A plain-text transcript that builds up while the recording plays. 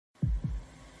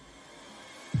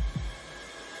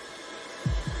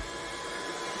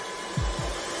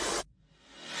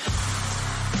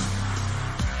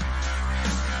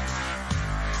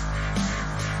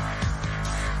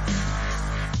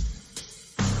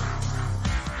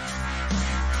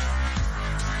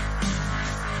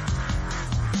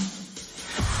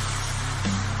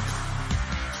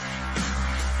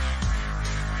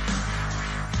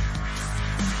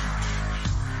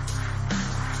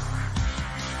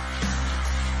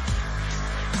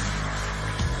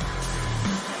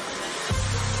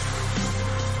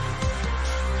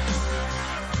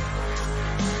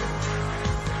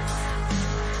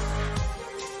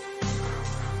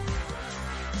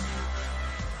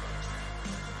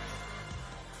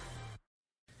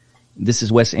This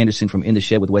is Wes Anderson from In the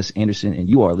Shed with Wes Anderson, and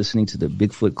you are listening to the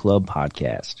Bigfoot Club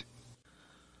podcast.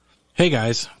 Hey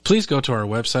guys, please go to our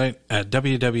website at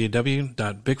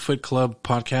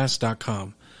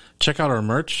www.bigfootclubpodcast.com. Check out our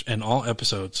merch and all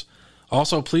episodes.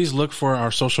 Also, please look for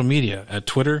our social media at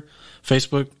Twitter,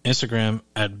 Facebook, Instagram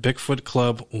at Bigfoot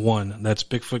Club 1. That's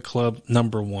Bigfoot Club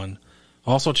number 1.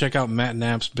 Also, check out Matt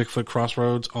Knapp's Bigfoot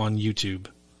Crossroads on YouTube.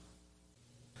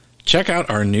 Check out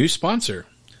our new sponsor.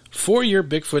 For your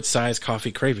Bigfoot-sized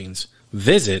coffee cravings,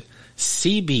 visit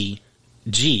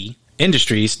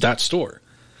cbgindustries.store.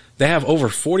 They have over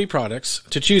 40 products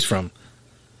to choose from.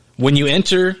 When you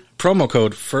enter promo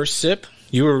code FIRSTSIP,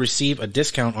 you will receive a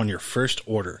discount on your first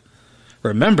order.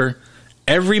 Remember,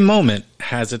 every moment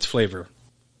has its flavor.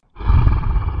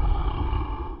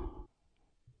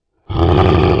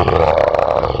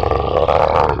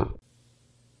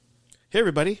 Hey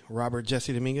everybody, Robert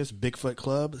Jesse Dominguez, Bigfoot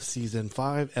Club, Season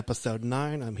 5, Episode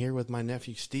 9. I'm here with my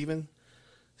nephew, Steven.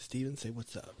 Steven, say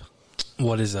what's up.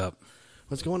 What is up?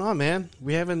 What's going on, man?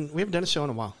 We haven't done a show in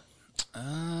a while.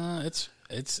 It's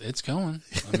going.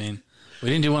 I mean, we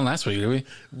didn't do one last week, did we?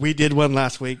 We did one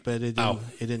last week, but it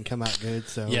didn't come out good.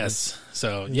 So yes.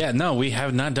 So yeah, no, we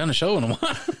have not done a show in a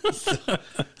while.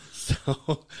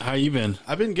 So how you been?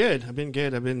 I've been good.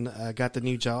 I've got the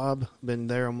new job. Been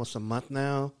there almost a month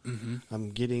now. Mm-hmm. I'm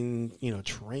getting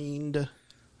trained.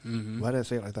 Mm-hmm. Why did I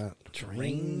say it like that?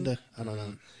 Trained? I don't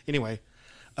know. Anyway,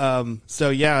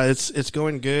 so yeah, it's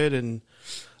going good. And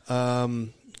are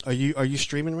you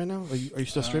streaming right now? Are you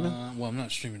still streaming? Well, I'm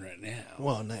not streaming right now.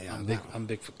 Well, no, I'm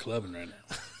Bigfoot clubbing right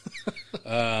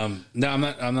now. No,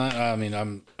 I'm not. I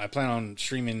mean, I plan on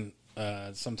streaming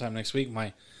sometime next week.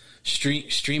 My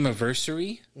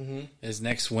Streamiversary is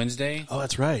next Wednesday. Oh,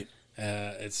 that's right.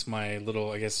 It's my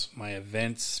little, my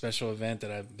special event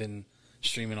that I've been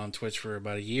streaming on Twitch for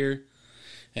about a year.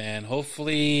 And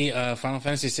hopefully Final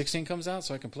Fantasy 16 comes out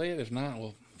so I can play it. If not,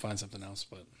 we'll find something else.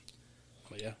 But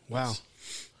yeah. Wow.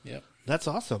 Yep. That's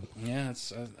awesome. Yeah,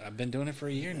 I've been doing it for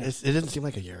a year now. It doesn't seem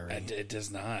like a year. Right? It does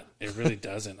not. It really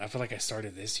doesn't. I feel like I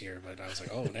started this year, but I was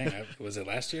like, oh, dang, was it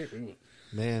last year? Ooh.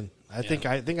 Man, I think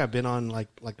I've been on like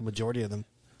the majority of them.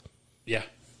 Yeah.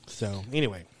 So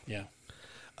anyway, yeah.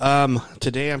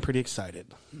 Today I'm pretty excited.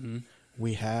 Mm-hmm.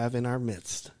 We have in our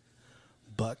midst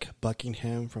Buck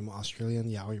Buckingham from Australian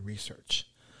Yowie Research.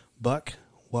 Buck,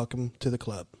 welcome to the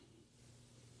club.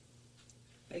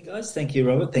 Hey guys, thank you,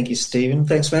 Robert. Thank you, Stephen.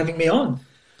 Thanks for having me on.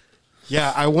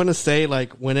 Yeah, I want to say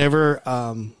whenever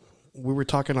we were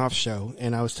talking off show,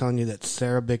 and I was telling you that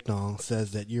Sarah Bignall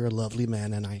says that you're a lovely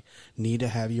man, and I need to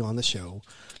have you on the show.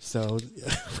 So,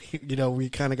 we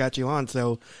kind of got you on.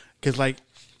 So, because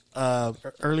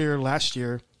earlier last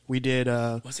year we did.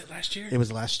 Was it last year? It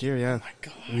was last year. Yeah. Oh my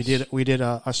gosh. We did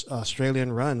a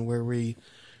Australian run where we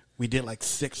did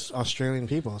 6 Australian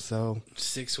people. So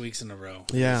 6 weeks in a row.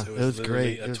 Yeah, it was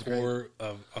great. A tour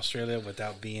of Australia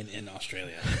without being in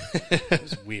Australia. It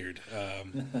was weird.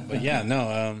 But yeah,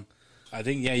 no. I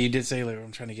think you did say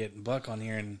I'm trying to get Buck on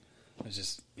here, and it was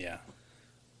just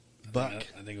Buck. I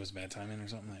think it was bad timing or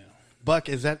something. Yeah. Buck,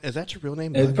 is that your real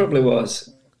name? Buck? It probably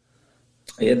was.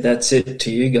 Yeah, that's it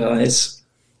to you guys.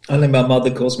 Only my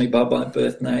mother calls me by my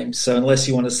birth name, so unless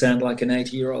you want to sound like an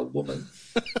 80-year-old woman,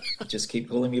 just keep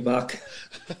calling me Buck.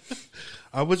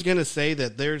 I was gonna say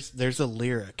that there's a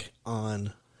lyric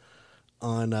on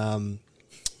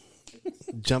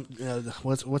jump.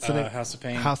 What's the name? House of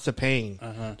Pain. House of Pain.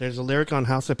 Uh-huh. There's a lyric on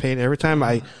House of Pain. Every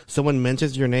time someone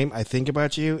mentions your name, I think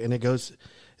about you, and it goes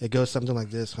something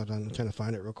like this. Hold on, I'm trying to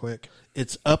find it real quick.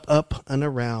 It's up and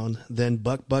around, then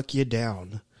buck you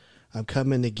down. I'm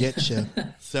coming to get you.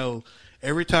 So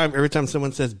every time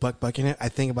someone says Buck Buckingham, I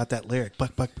think about that lyric.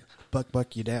 Buck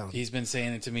you down. He's been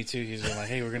saying it to me too. He's been like,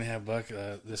 "Hey, we're gonna have Buck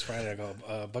this Friday." I go,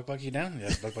 "Buck you down?"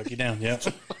 Yeah, Buck you down. Yep.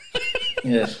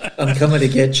 Yeah, I'm coming to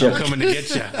get you.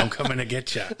 I'm coming to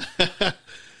get you.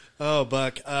 Oh,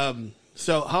 Buck.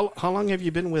 So how long have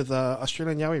you been with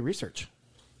Australian Yowie Research?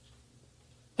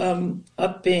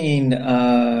 I've been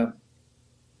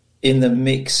in the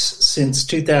mix since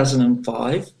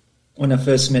 2005 when I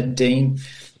first met Dean.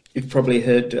 You've probably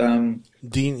heard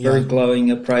Dean, very glowing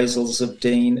appraisals of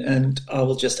Dean, and I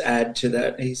will just add to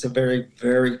that. He's a very,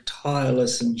 very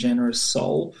tireless and generous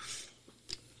soul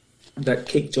that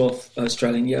kicked off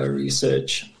Australian Yowie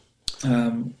Research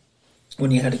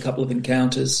when he had a couple of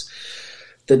encounters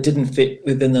that didn't fit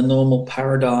within the normal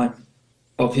paradigm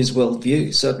of his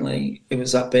worldview. Suddenly it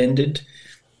was upended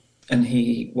and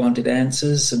he wanted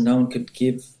answers and no one could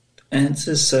give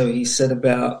answers. So he set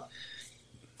about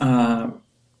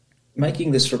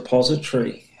making this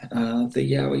repository,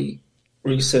 the Yowie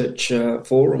Research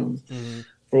Forum,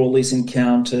 for all these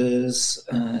encounters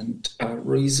and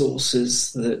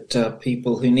resources that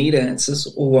people who need answers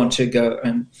or want to go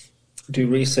and do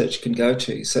research can go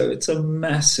to. So it's a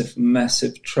massive,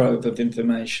 massive trove of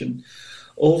information,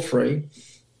 all free.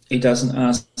 He doesn't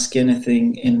ask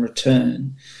anything in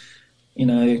return,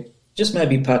 just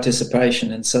maybe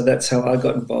participation. And so that's how I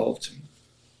got involved.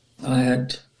 I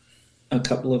had a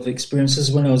couple of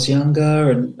experiences when I was younger,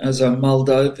 and as I mulled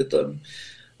over them,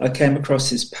 I came across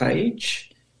his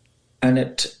page, and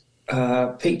it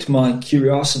piqued my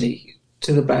curiosity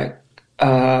to the back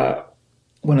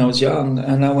when I was young,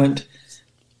 and I went,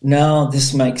 now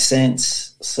this makes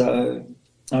sense. So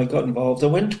I got involved. I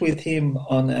went with him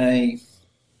on a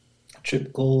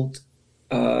trip called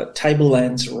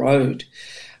Tablelands Road,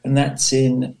 and that's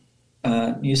in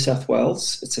New South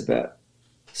Wales. It's about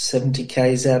 70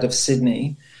 k's out of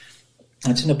Sydney.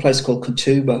 It's in a place called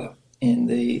Katoomba in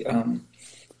the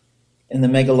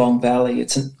Megalong Valley.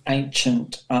 It's an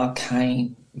ancient,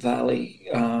 arcane valley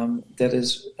that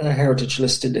is heritage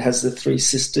listed. It has the Three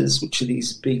Sisters, which are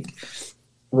these big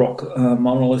rock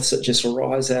monoliths that just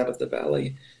rise out of the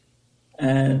valley.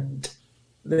 And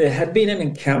there had been an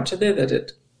encounter there that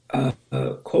had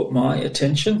caught my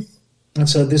attention. And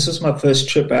so this was my first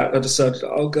trip out. I decided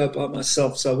I'll go by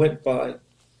myself. So I went by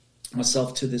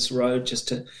myself to this road just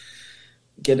to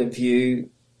get a view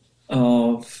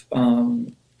of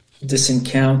this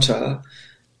encounter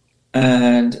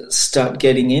and start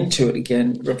getting into it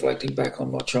again, reflecting back on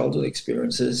my childhood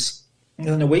experiences. And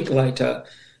then a week later,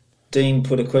 Dean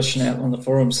put a question out on the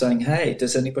forum saying, hey,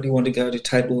 does anybody want to go to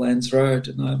Tablelands Road?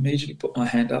 And I immediately put my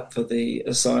hand up for the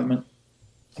assignment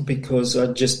because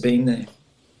I'd just been there.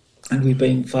 And we've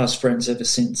been fast friends ever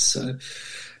since. So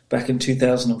back in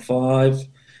 2005,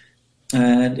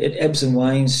 and it ebbs and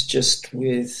wanes just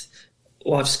with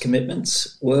life's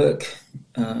commitments, work,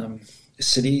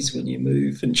 cities when you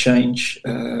move and change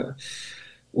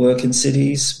work in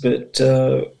cities. But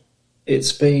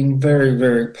it's been very,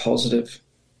 very positive.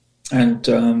 And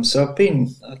so I've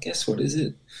been, I guess, what is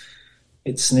it?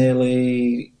 It's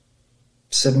nearly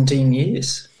 17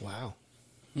 years. Wow.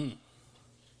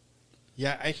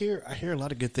 Yeah, I hear a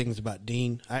lot of good things about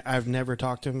Dean. I've never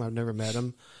talked to him. I've never met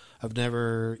him. I've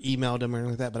never emailed him or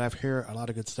anything like that. But I've heard a lot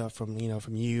of good stuff from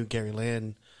you, Gary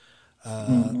Lynn,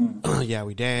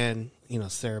 Yowie Dan,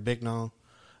 Sarah Bignall.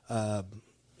 I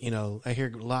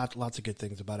hear lots of good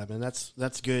things about him, and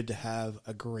that's good to have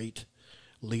a great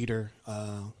leader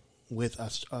with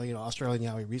us, Australian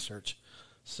Yowie Research.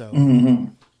 So,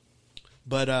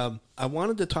 but I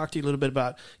wanted to talk to you a little bit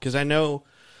about, because I know.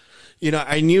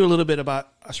 I knew a little bit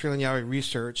about Australian Yowie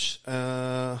Research.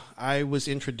 I was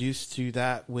introduced to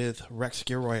that with Rex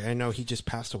Gilroy. I know he just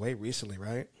passed away recently,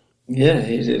 right? Yeah,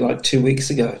 he did like 2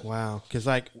 weeks ago. Wow, because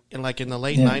in the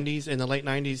late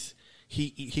 '90s,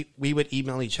 we would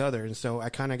email each other, and so I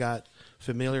kind of got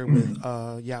familiar with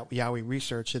Yowie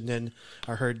Research, and then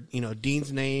I heard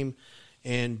Dean's name,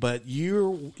 but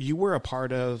you were a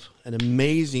part of an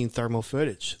amazing thermal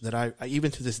footage that I even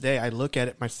to this day I look at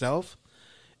it myself.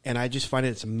 And I just find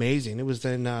it's amazing. It was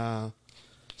in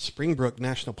Springbrook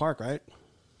National Park, right?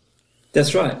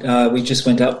 That's right. We just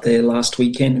went up there last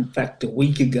weekend. In fact, a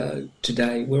week ago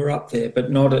today, we were up there,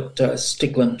 but not at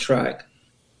Stickland Track.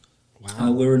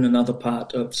 Wow. We're in another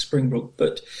part of Springbrook.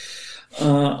 But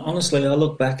honestly, I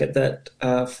look back at that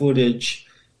footage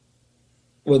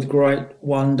with great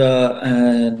wonder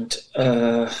and,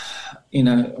 a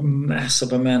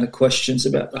massive amount of questions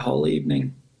about the whole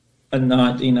evening and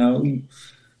night,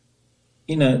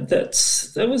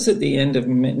 that was at the end of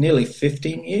nearly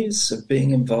 15 years of being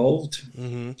involved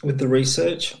with the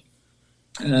research.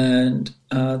 And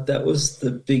that was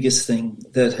the biggest thing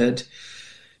that had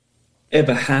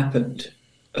ever happened.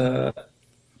 A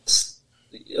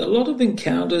lot of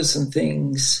encounters and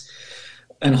things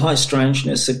and high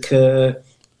strangeness occur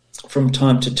from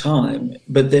time to time,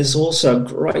 but there's also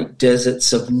great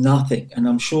deserts of nothing. And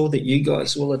I'm sure that you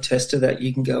guys will attest to that.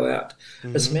 You can go out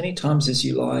as many times as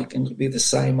you like and it'll be the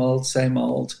same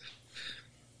old,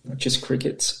 just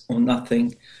crickets or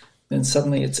nothing. Then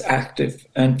suddenly it's active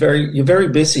and you're very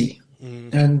busy.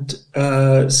 And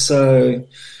so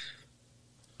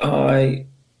I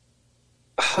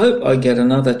hope I get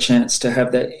another chance to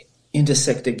have that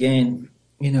intersect again,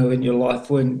 in your life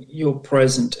when you're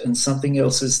present and something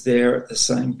else is there at the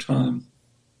same time.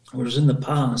 Whereas in the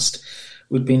past,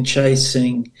 we'd been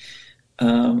chasing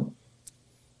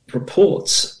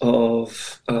reports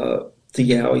of the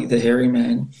Yowie, the hairy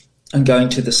man, and going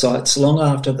to the sites long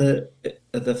after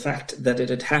the fact that it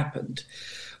had happened.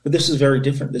 But this was very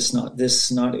different this night.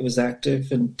 This night it was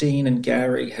active, and Dean and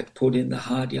Gary had put in the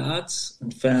hard yards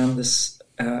and found this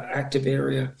active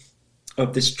area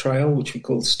of this trail, which we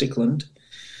call Stickland,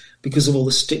 because of all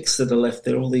the sticks that are left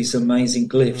there, all these amazing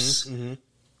glyphs,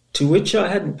 to which I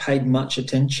hadn't paid much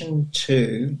attention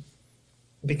to,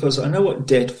 because I know what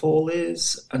deadfall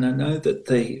is, and I know that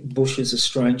the bush is a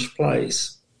strange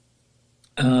place.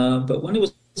 But when it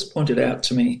was pointed out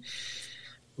to me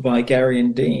by Gary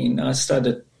and Dean, I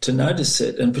started to notice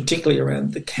it, and particularly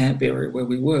around the camp area where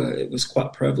we were, it was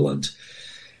quite prevalent.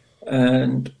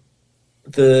 And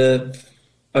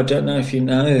I don't know if you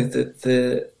know that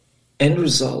the end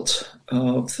result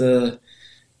of the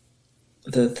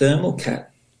thermal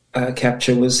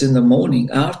capture was in the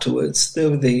morning afterwards. There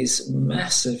were these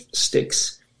massive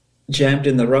sticks jammed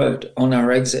in the road on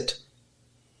our exit,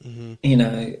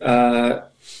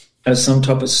 as some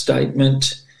type of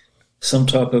statement, some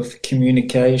type of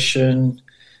communication.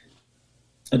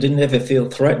 I didn't ever feel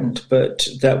threatened, but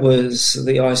that was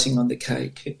the icing on the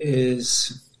cake,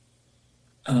 is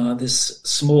this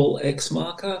small X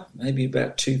marker, maybe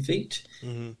about 2 feet,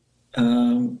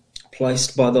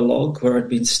 placed by the log where I'd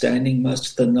been standing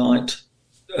most of the night,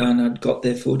 and I'd got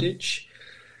their footage.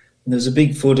 And there's a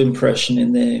big foot impression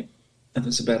in there, and it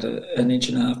was about an inch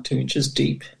and a half, 2 inches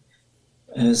deep,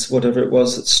 as whatever it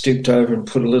was that stooped over and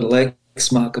put a little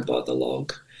X marker by the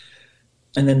log.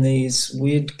 And then these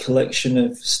weird collection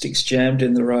of sticks jammed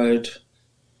in the road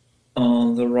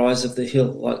on the rise of the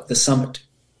hill, like the summit,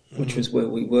 which was where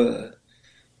we were.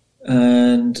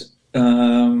 And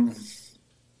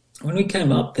when we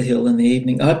came up the hill in the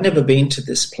evening, I'd never been to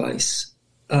this place.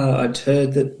 I'd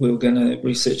heard that we were going to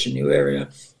research a new area,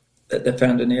 that they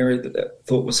found an area that they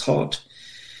thought was hot.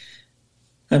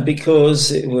 And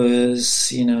because it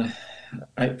was,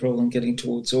 April and getting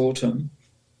towards autumn,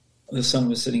 the sun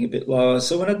was sitting a bit lower.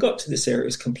 So when I got to this area, it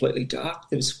was completely dark.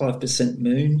 There was 5%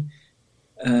 moon,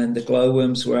 and the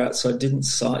glowworms were out, so I didn't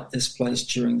sight this place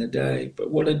during the day.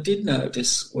 But what I did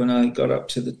notice when I got up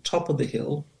to the top of the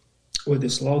hill, where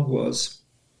this log was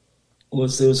there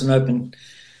was an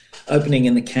opening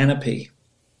in the canopy,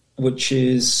 which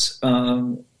is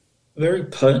very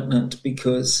pertinent,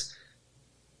 because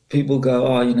people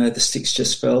go, the sticks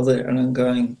just fell there. And I'm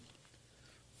going,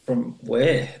 from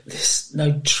where? There's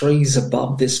no trees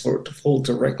above this for it to fall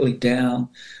directly down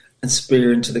and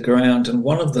spear into the ground. And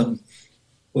one of them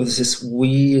was this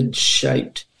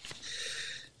weird-shaped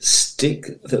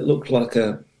stick that looked like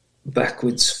a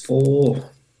backwards 4.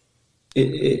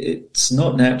 It's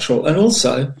not natural. And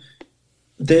also,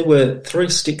 there were 3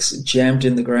 sticks jammed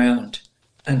in the ground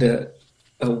and a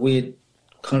weird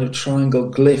kind of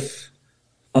triangle glyph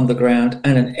on the ground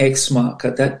and an X marker.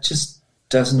 That just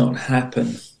does not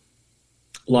happen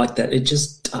like that. It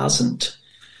just doesn't.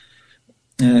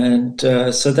 And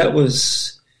so that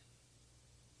was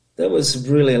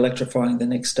really electrifying the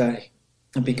next day,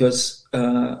 because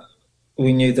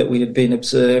we knew that we had been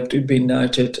observed, we'd been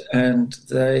noted, and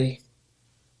they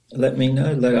let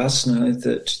us know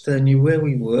that they knew where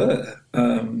we were,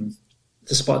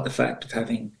 despite the fact of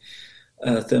having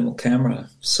a thermal camera.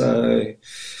 So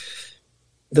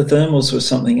the thermals were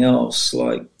something else.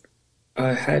 Like,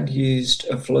 I had used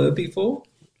a FLIR before.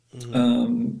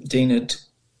 Dean had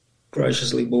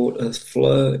graciously bought a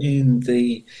FLIR in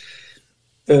the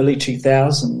early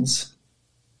 2000s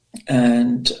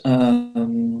and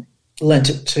lent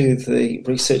it to the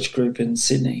research group in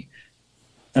Sydney.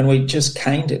 And we just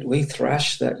caned it. We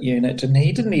thrashed that unit, and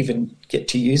he didn't even get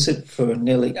to use it for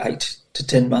nearly 8 to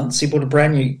 10 months. He bought a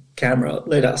brand new camera,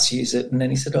 let us use it, and then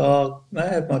he said, I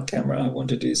have my camera, I want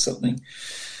to do something.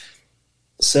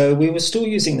 So we were still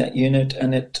using that unit,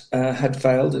 and it had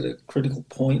failed at a critical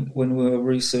point when we were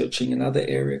researching another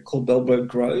area called Bellberg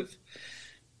Grove.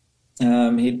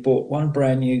 He'd bought one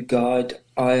brand new Guide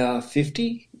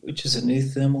IR50, which is a new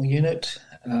thermal unit,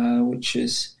 which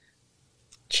is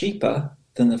cheaper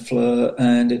than the FLIR,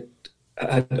 and it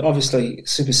had obviously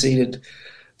superseded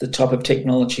the type of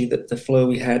technology that the FLIR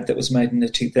we had that was made in the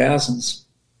 2000s.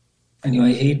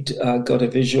 Anyway, he'd got a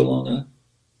visual on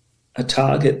a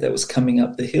target that was coming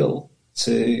up the hill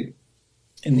in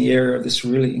the area of this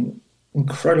really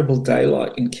incredible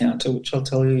daylight encounter, which I'll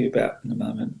tell you about in a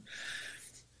moment.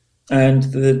 And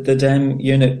the damn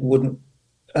unit wouldn't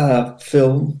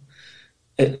film.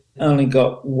 It only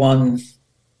got one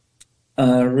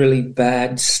really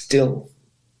bad still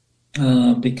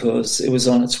because it was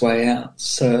on its way out.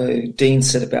 So Dean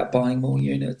set about buying more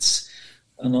units.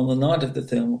 And on the night of the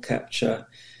thermal capture,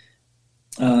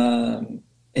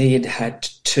 he had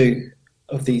 2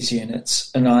 of these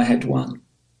units, and I had 1.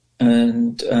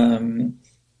 And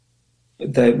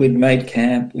we'd made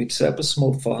camp. We'd set up a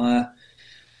small fire,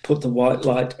 put the white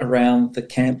light around the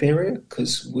camp area,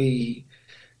 because we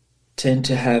tend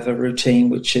to have a routine,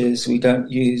 which is we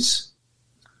don't use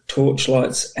torch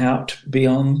lights out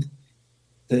beyond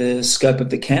the scope of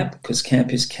the camp, because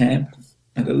camp is camp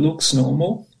and it looks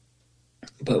normal.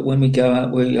 But when we go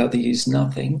out, we either use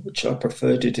nothing, which I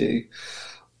prefer to do,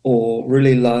 or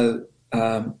really low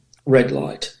red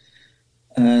light.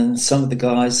 And some of the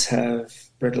guys have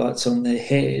red lights on their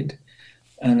head,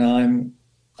 and I'm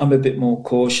a bit more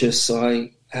cautious.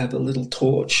 I have a little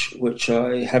torch which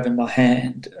I have in my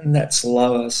hand, and that's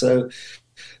lower, so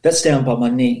that's down by my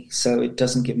knee, so it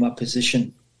doesn't give my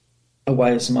position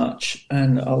away as much,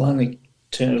 and I'll only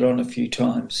turn it on a few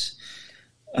times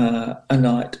a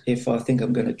night if I think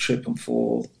I'm going to trip and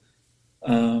fall.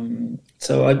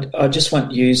 So I just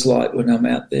won't use light when I'm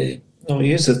out there. I'll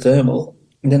use a thermal,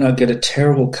 and then I get a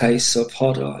terrible case of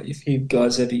hot eye. If you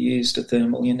guys ever used a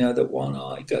thermal, you know that one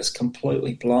eye goes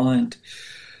completely blind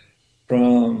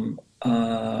from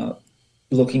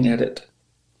looking at it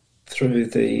through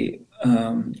the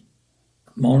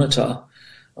monitor.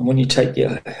 And when you take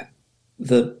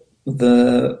the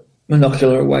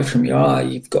monocular away from your eye,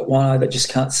 you've got one eye that just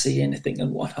can't see anything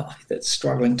and one eye that's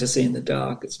struggling to see in the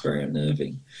dark. It's very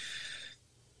unnerving.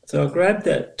 So I grabbed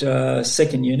that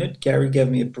second unit. Gary gave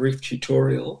me a brief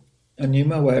tutorial. I knew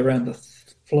my way around the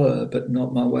FLIR, but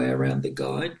not my way around the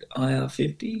guide,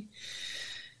 IR50.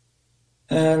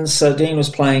 And so Dean was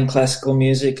playing classical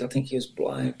music. I think he was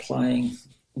playing.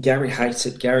 Gary hates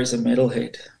it. Gary's a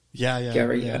metalhead. Yeah.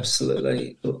 Gary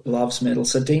absolutely loves metal.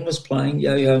 So Dean was playing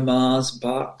Yo-Yo Ma's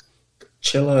Bach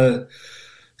cello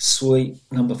suite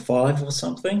number 5 or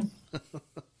something.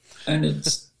 And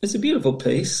it's a beautiful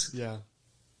piece. Yeah.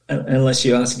 Unless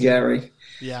you ask Gary.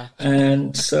 Yeah.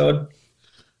 And so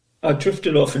I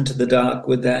drifted off into the dark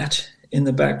with that in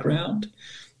the background.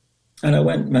 And I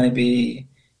went maybe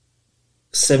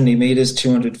 70 meters,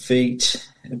 200 feet,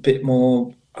 a bit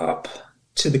more up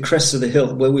to the crest of the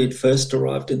hill where we had first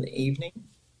arrived in the evening.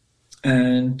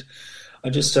 And I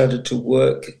just started to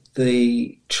work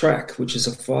the track, which is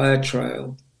a fire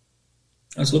trail.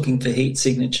 I was looking for heat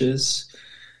signatures,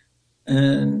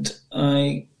 and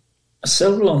I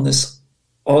settled on this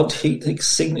odd heat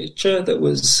signature that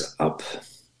was up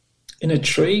in a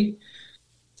tree.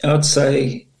 I'd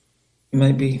say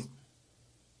maybe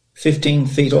 15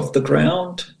 feet off the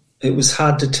ground. It was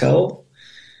hard to tell,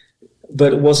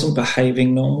 but it wasn't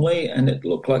behaving normally, and it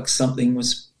looked like something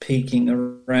was peeking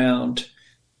around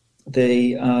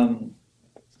the...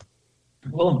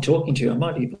 while I'm talking to you, I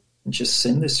might even just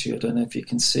send this to you. I don't know if you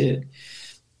can see it.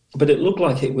 But it looked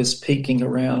like it was peeking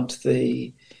around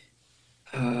the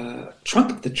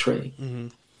trunk of the tree. Mm-hmm.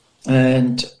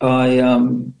 And I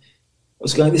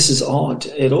was going, this is odd.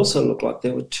 It also looked like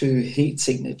there were 2 heat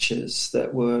signatures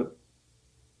that were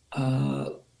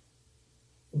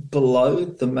below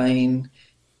the main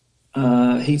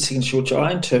heat signature, which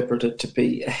I interpreted to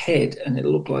be a head, and it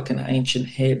looked like an ancient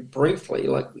head briefly.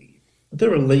 Like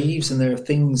there are leaves and there are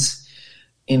things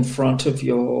in front of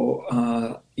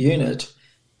your unit,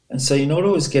 and so you're not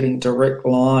always getting direct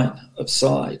line of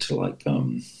sight. Like,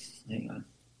 hang on,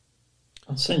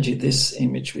 I'll send you this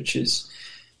image, which is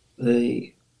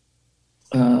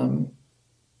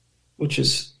which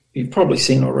is you've probably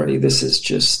seen already. This is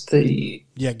just the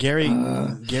Gary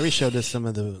showed us some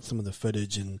of the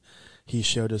footage, and he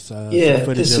showed us some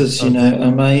footage. This is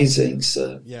amazing.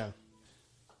 So yeah.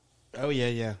 Oh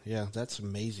yeah. That's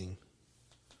amazing.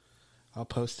 I'll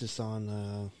post this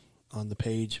on the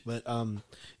page. But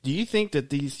do you think that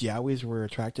these Yowies were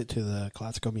attracted to the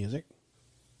classical music?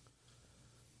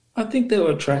 I think they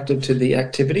were attracted to the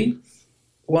activity.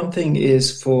 One thing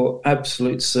is for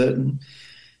absolute certain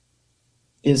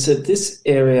is that this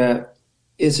area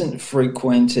isn't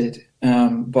frequented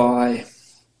by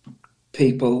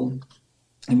people,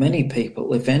 many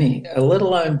people, if any, let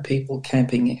alone people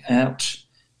camping out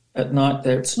at night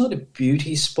there. It's not a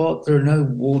beauty spot. There are no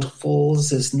waterfalls.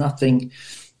 There's nothing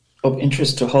of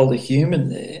interest to hold a human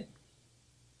there.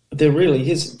 There really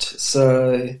isn't.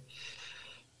 So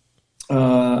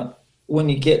when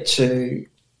you get to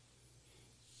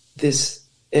this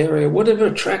area, whatever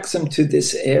attracts them to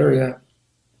this area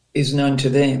is known to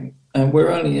them. And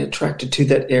we're only attracted to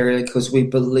that area because we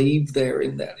believe they're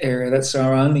in that area. That's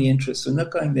our only interest. We're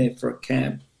not going there for a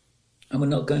camp, and we're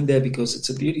not going there because it's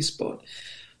a beauty spot.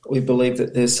 We believe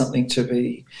that there's something to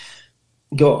be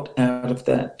got out of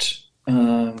that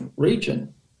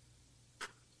region.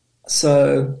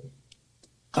 So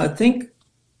I think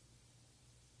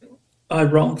I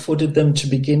wrong-footed them to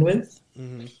begin with,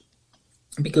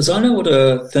 because I know what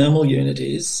a thermal unit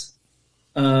is.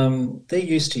 They're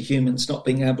used to humans not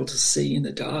being able to see in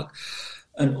the dark,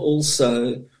 and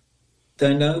also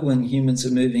they know when humans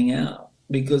are moving out.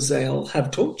 because they'll have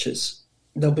torches.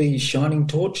 They'll be shining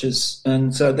torches,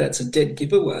 and so that's a dead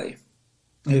giveaway.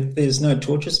 If there's no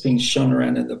torches being shone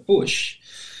around in the bush,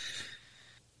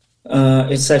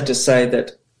 it's safe to say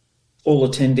that all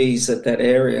attendees at that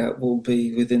area will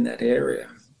be within that area.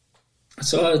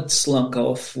 So I'd slunk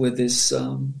off with this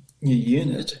new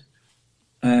unit,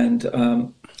 and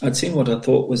I'd seen what I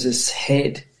thought was this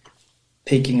head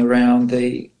peeking around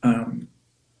the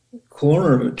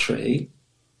corner of a tree,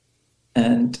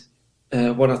 and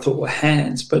what I thought were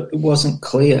hands, but it wasn't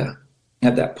clear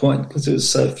at that point because it was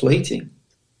so fleeting.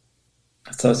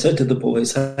 So I said to the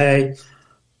boys, hey,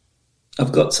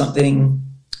 I've got something,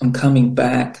 I'm coming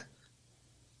back,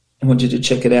 I want you to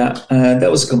check it out. And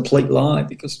that was a complete lie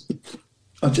because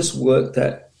I just worked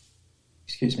that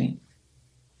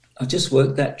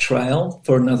trail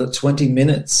for another 20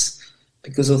 minutes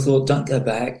because I thought, don't go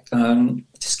back,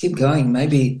 just keep going,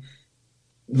 maybe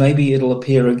it'll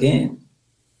appear again.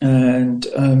 And,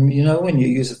 when you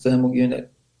use a thermal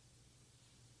unit,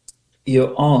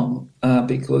 you're on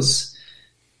because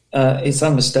it's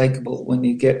unmistakable when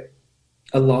you get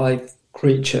a live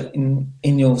creature in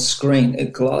your screen.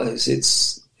 It glows.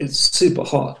 It's super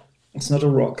hot. It's not a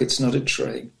rock. It's not a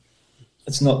tree.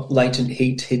 It's not latent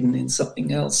heat hidden in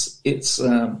something else. It's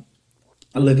a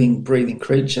living, breathing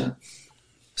creature.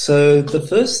 So the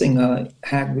first thing I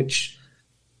had, which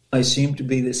I assumed to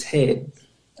be this head,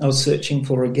 I was searching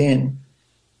for again.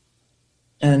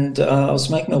 And I was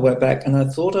making my way back, and I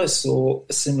thought I saw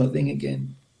a similar thing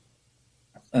again.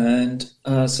 And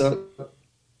so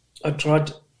I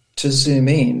tried to zoom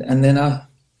in, and then I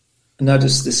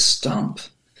noticed this stump.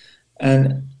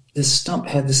 And this stump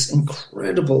had this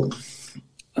incredible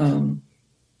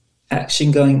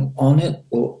action going on it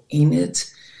or in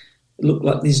it. It looked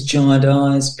like these giant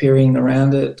eyes peering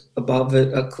around it, above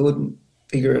it. I couldn't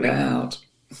figure it out.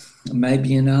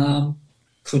 Maybe an arm,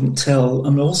 couldn't tell.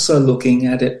 I'm also looking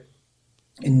at it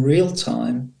in real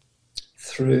time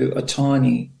through a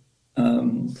tiny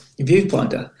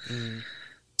viewfinder.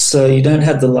 So you don't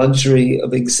have the luxury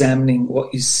of examining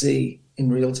what you see in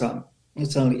real time.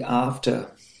 It's only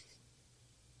after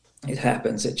it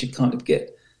happens that you kind of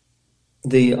get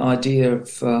the idea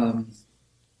of,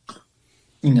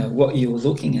 what you were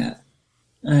looking at.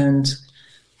 And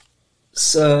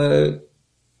so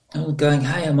I'm going,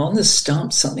 hey, I'm on the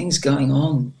stump. Something's going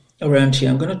on around here.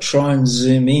 I'm going to try and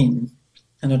zoom in.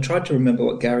 And I tried to remember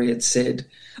what Gary had said.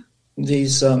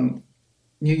 These new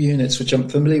units, which I'm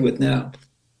familiar with now,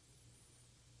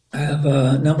 have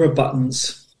a number of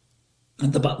buttons.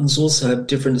 And the buttons also have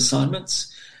different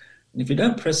assignments. And if you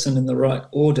don't press them in the right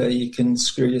order, you can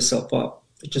screw yourself up,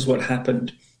 which is what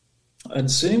happened. I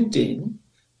zoomed in,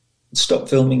 stopped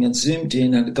filming and zoomed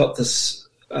in, and got this.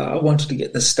 I wanted to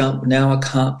get the stump. Now I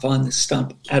can't find the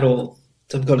stump at all.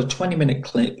 So I've got a 20-minute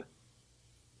clip,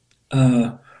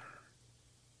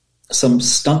 some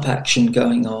stump action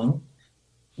going on,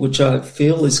 which I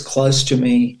feel is close to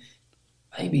me,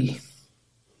 maybe,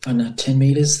 10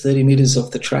 metres, 30 metres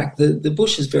off the track. The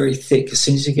bush is very thick. As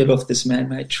soon as you get off this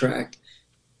man-made track,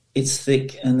 it's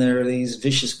thick, and there are these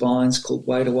vicious vines called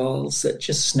wader-wiles that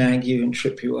just snag you and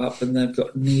trip you up, and they've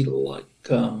got needle-like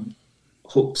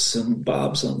hooks and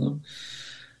barbs on them.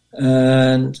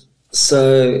 And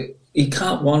so you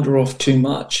can't wander off too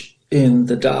much in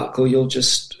the dark or you'll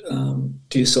just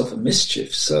do yourself a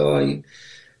mischief. So I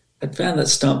had found that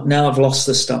stump. Now I've lost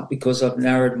the stump because I've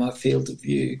narrowed my field of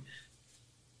view.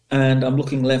 And I'm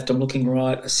looking left, I'm looking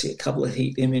right. I see a couple of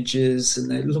heat images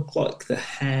and they look like the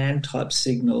hand-type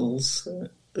signals,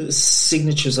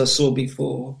 signatures I saw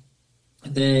before.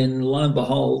 And then lo and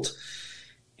behold,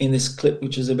 in this clip,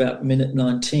 which is about minute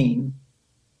 19,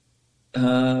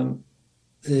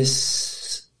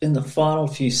 this in the final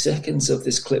few seconds of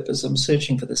this clip, as I'm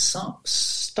searching for the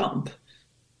stump,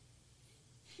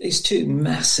 these two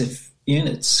massive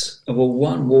units,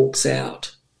 one walks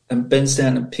out and bends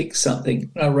down and picks something.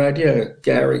 I radio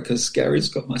Gary because Gary's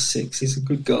got my 6. He's a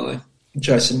good guy,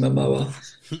 Jason Momoa.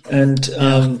 And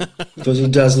because he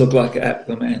does look like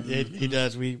Aquaman. Yeah, he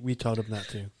does. We told him that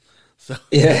too. So.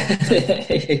 Yeah.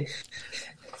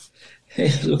 He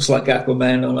looks like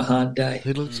Aquaman on a hard day.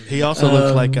 He also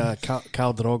looks like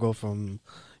Khal Drogo from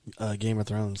Game of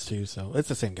Thrones too. So it's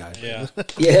the same guy. Yeah,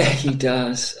 yeah, he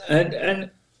does.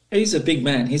 And he's a big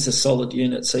man. He's a solid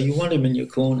unit. So you want him in your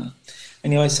corner.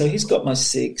 Anyway, so he's got my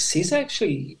 6. He's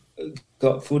actually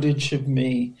got footage of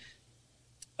me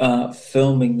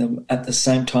filming them at the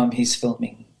same time he's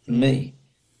filming me.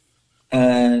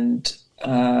 And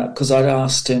because I'd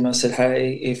asked him, I said,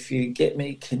 hey, if you get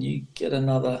me, can you get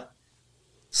another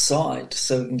site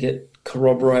so we can get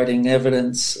corroborating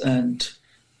evidence? And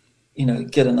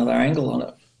get another angle on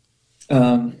it.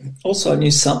 Also, I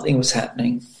knew something was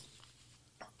happening.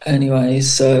 Anyway,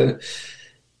 so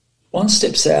one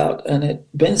steps out and it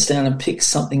bends down and picks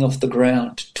something off the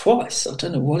ground twice. I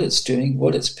don't know what it's doing,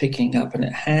 what it's picking up, and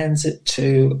it hands it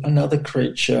to another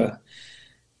creature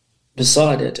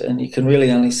beside it, and you can really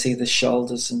only see the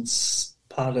shoulders and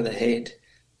part of the head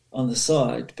on the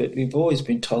side. But we've always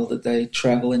been told that they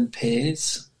travel in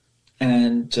pairs,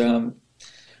 and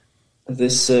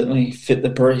this certainly fit the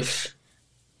brief.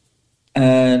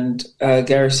 And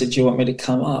Gary said, "Do you want me to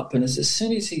come up?" And as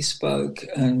soon as he spoke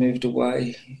and moved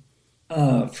away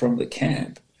from the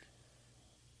camp,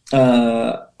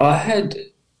 I had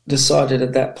decided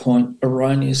at that point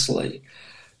erroneously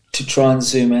to try and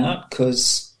zoom out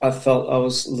because I felt I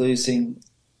was losing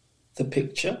the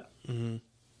picture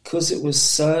because it was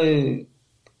so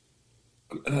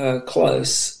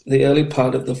close. The early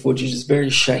part of the footage is very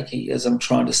shaky as I'm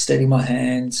trying to steady my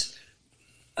hands,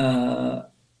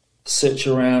 search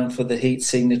around for the heat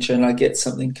signature, and I get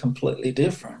something completely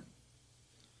different.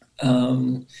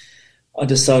 I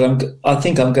decide I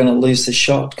think I'm going to lose the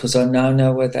shot because I now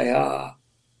know where they are,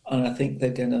 and I think they're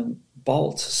going to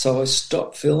bolt. So I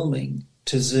stop filming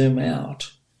to zoom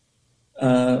out,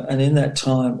 and in that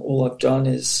time, all I've done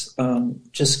is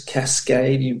just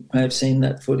cascade. You may have seen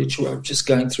that footage where I'm just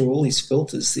going through all these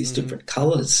filters, these different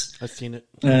colours. I've seen it,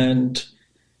 and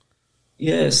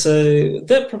yeah, so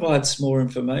that provides more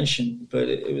information, but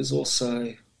it was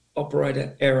also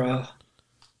operator error.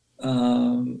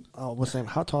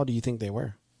 How tall do you think they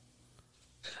were?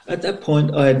 At that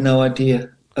point, I had no idea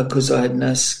because I had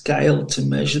no scale to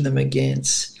measure them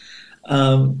against.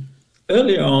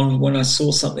 Earlier on, when I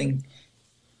saw something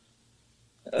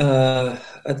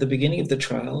at the beginning of the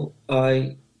trail,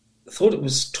 I thought it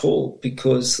was tall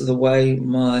because the way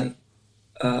my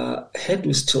head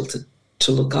was tilted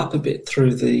to look up a bit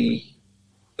through the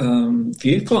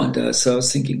viewfinder. So I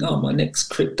was thinking, my neck's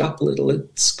cricked up a little.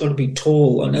 It's got to be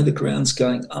tall. I know the ground's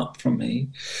going up from me.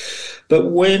 But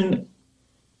when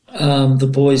the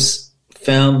boys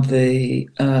found the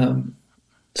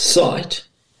site,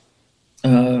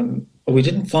 we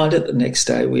didn't find it the next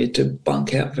day. We had to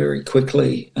bunk out very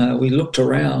quickly. We looked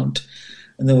around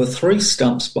and there were 3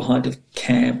 stumps behind a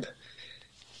camp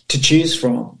to choose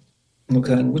from. We're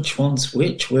going, which one's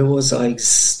which? Where was I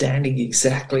standing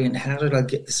exactly, and how did I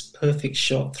get this perfect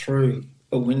shot through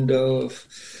a window of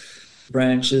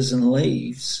branches and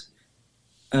leaves?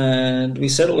 And we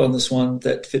settled on this one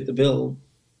that fit the bill,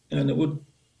 and it would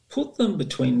put them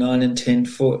between 9 and 10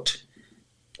 foot,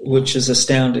 which is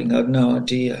astounding. I had no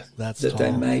idea that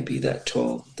they may be that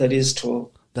tall. That is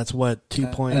tall. That's what,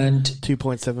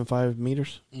 2.75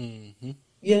 meters? Mm-hmm.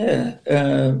 Yeah,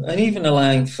 and even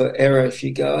allowing for error, if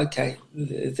you go, okay,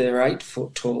 they're 8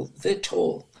 foot tall. They're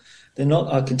tall. They're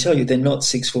not. I can tell you, they're not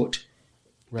 6 foot,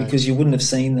 right, because you wouldn't have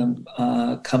seen them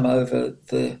come over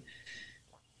the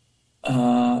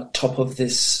top of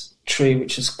this tree,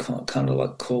 which is kind of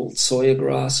like called Sawyer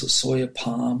grass or Sawyer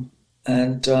palm.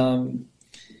 And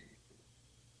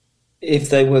if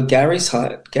they were Gary's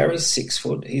height, Gary's 6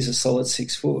 foot. He's a solid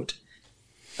 6 foot.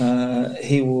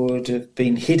 He would have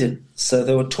been hidden. So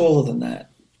they were taller than that,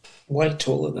 way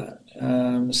taller than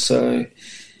that. So,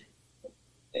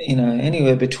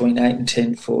 anywhere between 8 and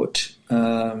 10 foot.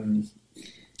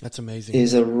 That's amazing.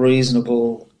 Is a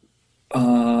reasonable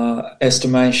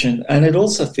estimation. And it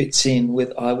also fits in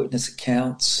with eyewitness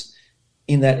accounts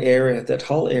in that area. That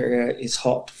whole area is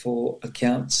hot for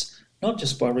accounts, not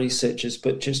just by researchers,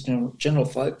 but just general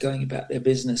folk going about their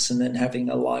business and then having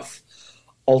a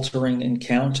life-altering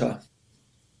encounter.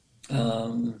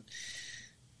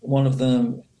 One of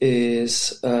them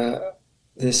is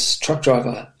this truck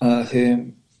driver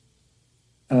who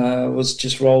was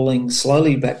just rolling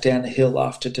slowly back down the hill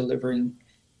after delivering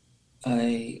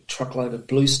a truckload of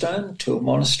bluestone to a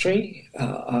monastery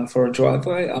for a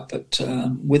driveway up at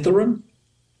Witherham.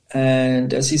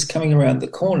 And as he's coming around the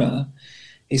corner,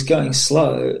 he's going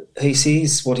slow. He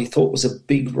sees what he thought was a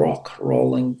big rock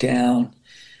rolling down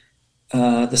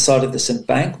the side of this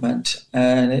embankment,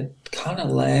 and it kind of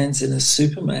lands in a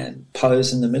Superman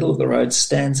pose in the middle of the road,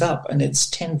 stands up, and it's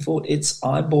 10 foot. It's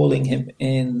eyeballing him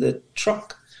in the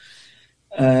truck.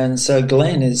 And so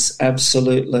Glenn is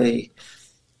absolutely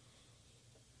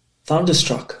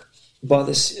thunderstruck by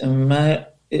this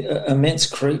immense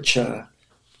creature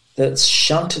that's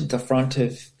shunted the front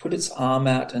of, put its arm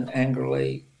out and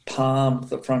angrily palmed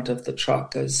the front of the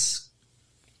truck as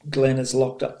Glenn has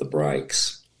locked up the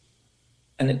brakes.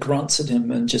 And it grunts at him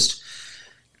and just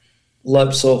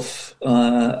lopes off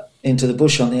into the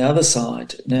bush on the other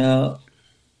side. Now,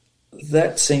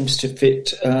 that seems to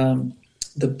fit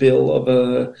the bill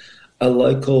of a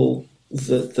local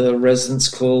that the residents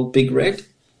call Big Red.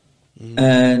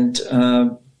 And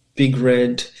Big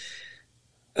Red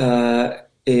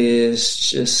is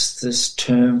just this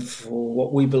term for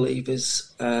what we believe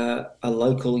is a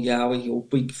local Yowie or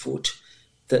Bigfoot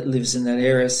that lives in that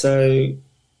area. So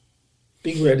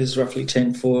Big Red is roughly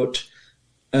 10 foot,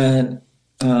 and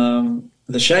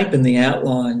the shape and the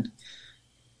outline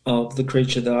of the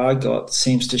creature that I got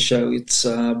seems to show it's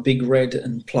Big Red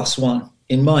and +1,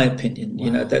 in my opinion. Wow.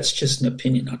 You know, that's just an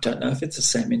opinion. I don't know if it's the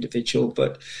same individual,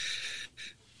 but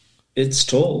it's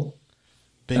tall.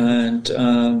 Big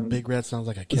Red sounds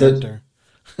like a character.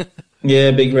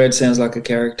 Yeah, Big Red sounds like a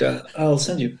character. I'll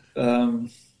send you.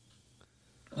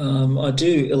 I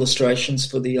do illustrations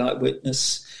for the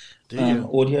eyewitness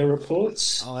audio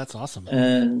reports. Oh, that's awesome.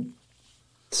 And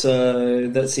so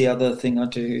that's the other thing I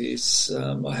do is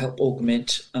I help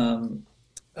augment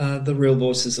the real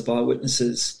voices of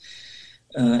eyewitnesses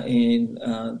in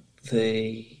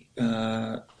the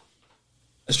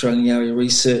Australian Yowie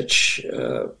Research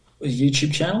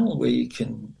YouTube channel, where you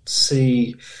can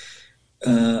see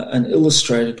an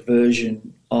illustrated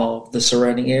version of the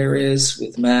surrounding areas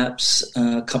with maps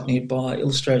accompanied by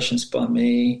illustrations by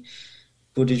me,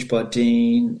 footage by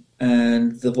Dean,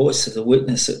 and the voice of the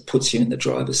witness that puts you in the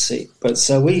driver's seat. But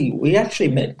so we actually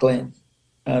met Glenn,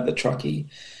 the truckie,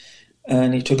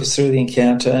 and he took us through the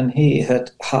encounter, and he had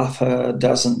half a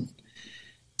dozen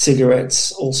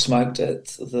cigarettes all smoked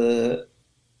at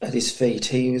his feet.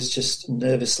 He was just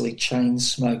nervously chain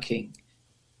smoking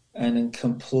and in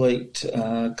complete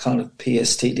kind of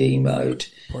PSTD mode.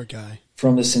 Poor guy.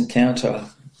 From this encounter.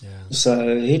 Yeah.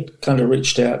 So he kind of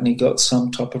reached out and he got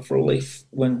some type of relief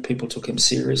when people took him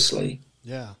seriously.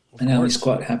 Yeah. And now he's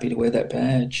quite happy to wear that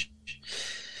badge.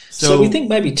 So we think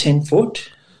maybe 10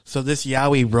 foot. So this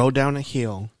Yowie rode down a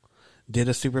hill, did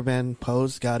a Superman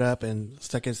pose, got up and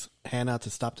stuck his hand out to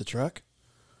stop the truck?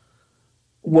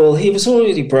 Well, he was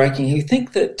already braking. We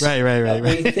think that Right.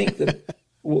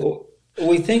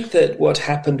 We think that what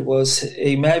happened was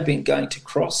he may have been going to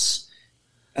cross,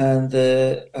 and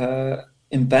the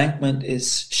embankment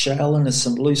is shale and there's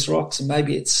some loose rocks, and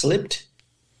maybe it slipped,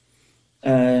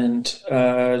 and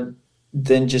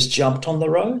then just jumped on the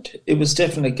road. It was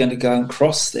definitely going to go and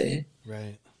cross there.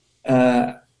 Right.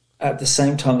 At the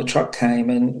same time, the truck came,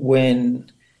 and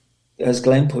when, as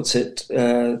Glenn puts it,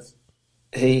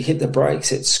 he hit the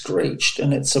brakes, it screeched,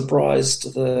 and it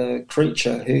surprised the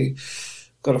creature, who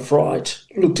got a fright,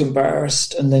 looked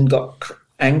embarrassed, and then got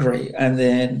angry. And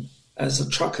then as the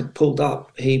truck had pulled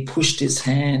up, he pushed his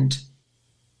hand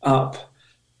up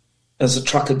as the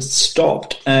truck had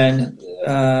stopped, and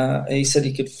he said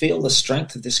he could feel the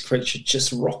strength of this creature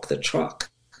just rock the truck.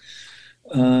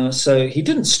 So he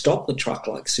didn't stop the truck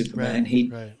like Superman.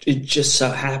 It just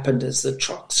so happened as the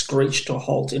truck screeched to a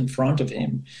halt in front of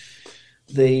him,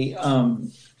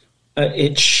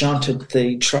 it shunted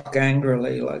the truck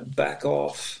angrily, like, back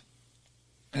off.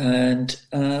 And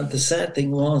the sad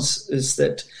thing is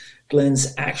that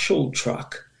Glenn's actual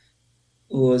truck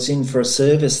was in for a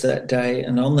service that day,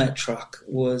 and on that truck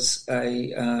was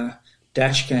a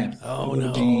dash cam. Oh,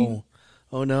 no.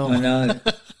 I know.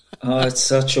 Oh, it's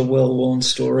such a well-worn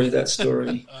story, that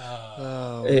story.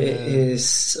 It is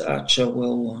such a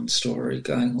well-worn story,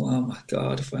 going, oh, my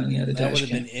God, if I only had a dash cam. That would have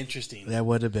been interesting. That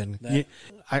would have been.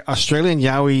 Australian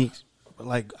Yowie,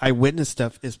 like, eyewitness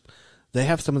stuff, they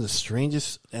have some of the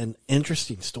strangest and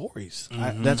interesting stories.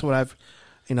 Mm-hmm. That's what I've,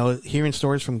 hearing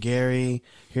stories from Gary,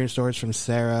 hearing stories from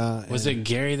Sarah. Was it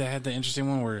Gary that had the interesting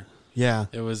one where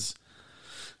it was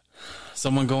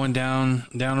someone going down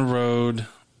a road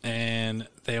and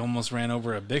they almost ran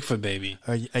over a Bigfoot baby?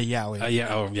 A Yowie.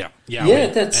 Yowie. Yeah,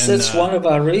 that's one of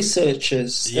our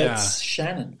researchers. That's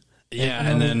Shannon. Yeah,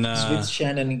 and then it's with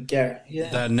Shannon and Gary. Yeah.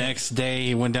 The next day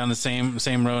he went down the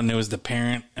same road, and it was the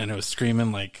parent, and it was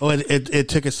screaming like. Oh, it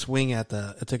took a swing at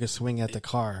the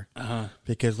car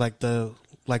because like the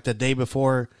day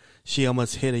before, she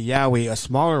almost hit a Yowie, a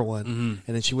smaller one,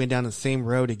 and then she went down the same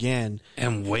road again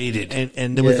and waited.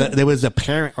 And there was a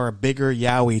parent or a bigger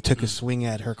Yowie took a swing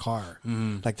at her car,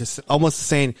 like this, almost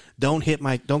saying, "Don't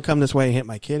come this way and hit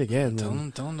my kid again."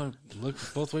 Don't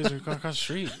look both ways across the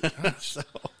street.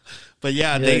 But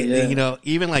they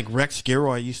even like Rex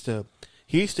Gilroy used to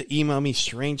email me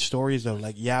strange stories of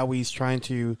like Yowies trying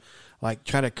to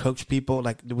coach people.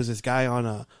 Like there was this guy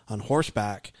on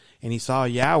horseback, and he saw a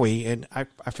Yowie, and I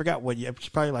forgot what, it was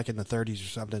probably like in the 30s or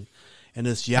something. And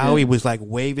this Yowie was like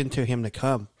waving to him to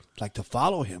come, like to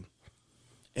follow him.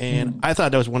 And I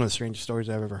thought that was one of the strangest stories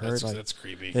I've ever heard. That's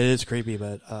creepy. It is creepy,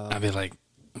 but I'd be like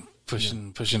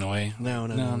pushing away. No,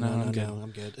 I'm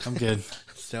good. I'm good.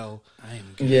 So I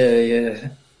am good. Yeah.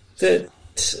 that,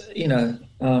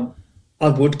 I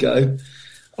would go.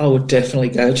 I would definitely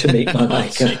go to meet my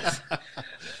maker.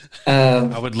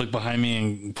 I would look behind me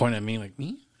and point at me like,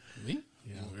 me?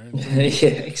 Yeah,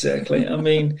 exactly. I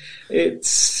mean,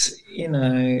 it's,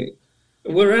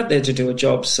 we're out there to do a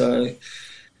job, so,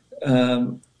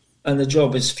 and the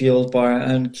job is fueled by our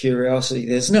own curiosity.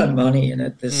 There's no money in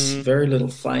it. There's very little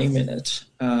fame in it.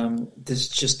 There's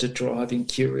just a driving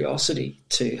curiosity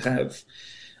to have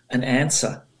an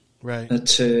answer. Right.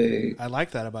 I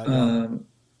like that about you.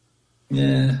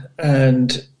 Yeah.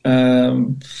 And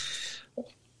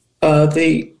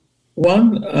the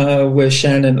one where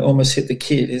Shannon almost hit the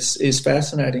kid is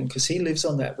fascinating because he lives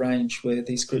on that range where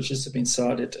these creatures have been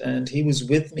sighted, and he was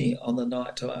with me on the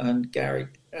night. And Gary,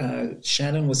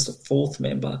 Shannon was the fourth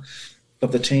member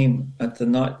of the team at the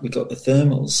night we got the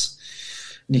thermals.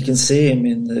 And you can see him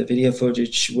in the video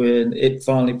footage when it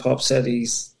finally pops out. He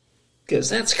goes,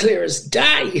 "That's clear as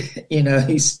day."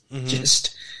 He's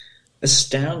just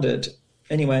astounded.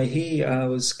 Anyway, he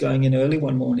was going in early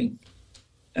one morning,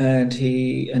 and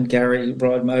he and Gary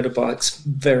ride motorbikes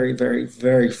very, very,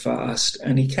 very fast.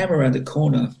 And he came around the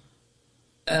corner,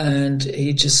 and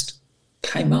he just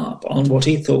came up on what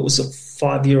he thought was a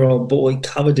 5-year-old boy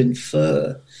covered in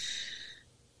fur.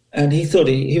 And he thought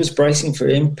he was bracing for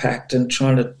impact and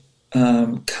trying to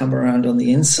come around on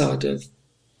the inside of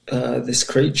this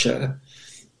creature.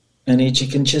 And you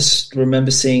can just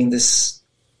remember seeing this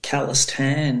calloused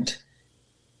hand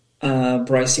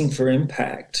bracing for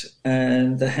impact,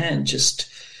 and the hand just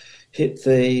hit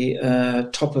the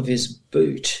top of his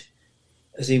boot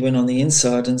as he went on the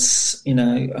inside and,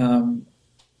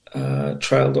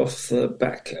 trailed off the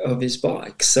back of his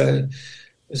bike. So it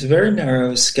was a very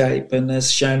narrow escape, and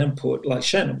as Shannon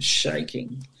Shannon was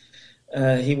shaking.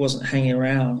 He wasn't hanging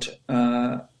around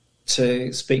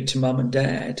to speak to Mum and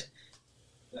Dad.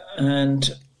 And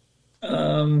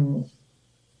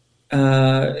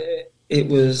it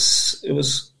was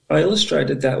I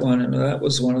illustrated that one, and that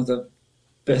was one of the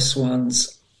best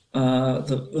ones,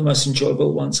 the most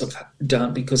enjoyable ones I've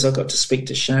done, because I got to speak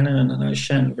to Shannon, and I know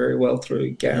Shannon very well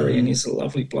through Gary, and he's a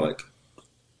lovely bloke.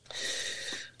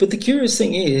 But the curious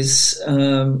thing is,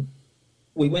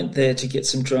 we went there to get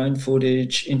some drone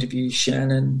footage, interview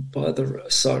Shannon by the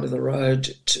side of the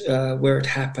road where it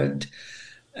happened,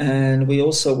 and we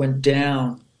also went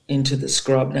down into the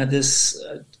scrub. Now,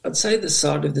 I'd say the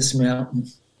side of this mountain,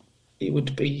 it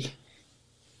would be,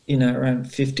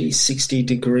 around 50, 60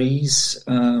 degrees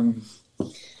in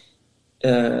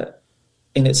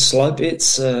its slope.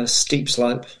 It's a steep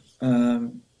slope,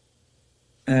 and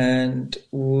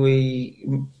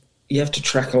you have to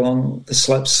track along the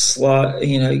slope,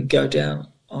 go down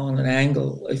on an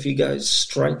angle. If you go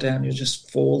straight down, you'll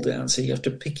just fall down, so you have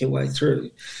to pick your way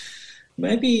through.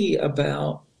 Maybe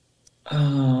about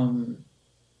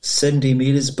 70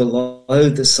 metres below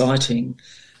the sighting,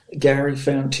 Gary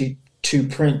found two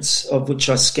prints, of which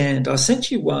I scanned. I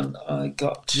sent you one I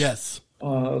got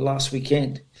last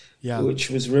weekend, which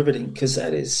was riveting, because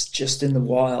that is just in the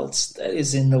wilds. That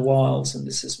is in the wilds, and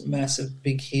this is massive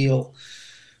big heel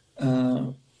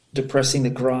depressing the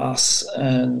grass,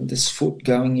 and this foot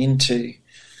going into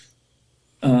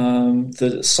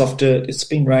the soft dirt. It's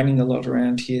been raining a lot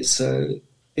around here, so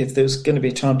if there was going to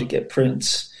be time to get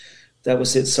prints, that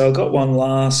was it. So I got one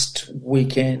last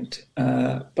weekend,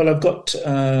 but I've got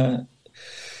 2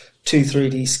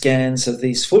 3D scans of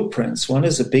these footprints. One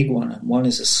is a big one and one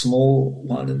is a small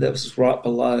one, and that was right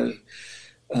below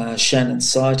Shannon's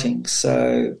sighting.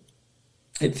 So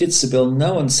it fits the bill.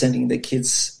 No one's sending their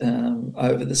kids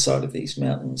over the side of these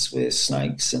mountains where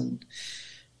snakes and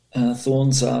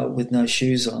thorns are with no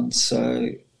shoes on. So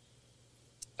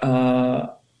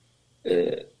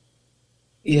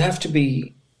you have to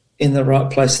be in the right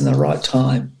place in the right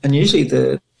time. And usually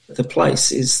the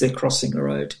place is they're crossing the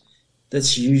road.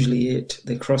 That's usually it.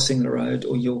 They're crossing the road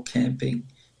or you're camping,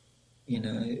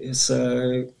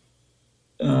 So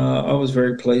I was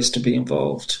very pleased to be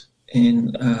involved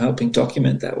in helping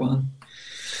document that one.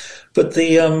 But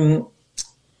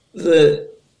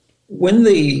when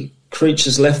the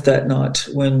creatures left that night,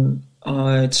 when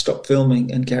I'd stopped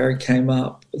filming and Gary came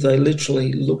up, they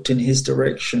literally looked in his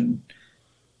direction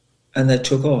and they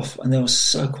took off, and they were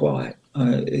so quiet.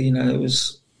 They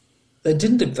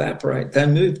didn't evaporate. They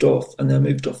moved off, and they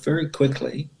moved off very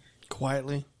quickly.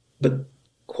 Quietly? But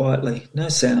quietly. No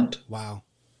sound. Wow.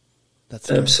 That's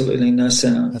scary. Absolutely no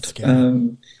sound. That's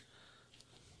scary.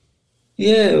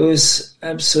 It was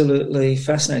absolutely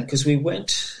fascinating, because we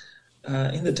went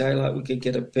in the daylight. We could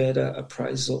get a better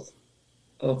appraisal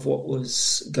of what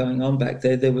was going on back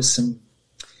there. There was some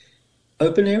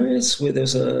open areas where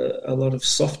there's a lot of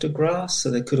softer grass, so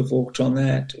they could have walked on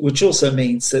that, which also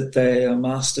means that they are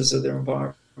masters of their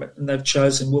environment, and they've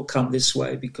chosen, we'll come this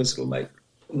way because it'll make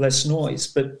less noise.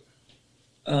 But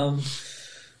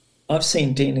I've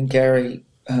seen Dean and Gary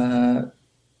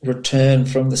return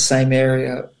from the same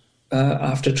area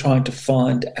after trying to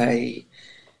find a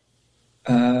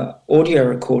audio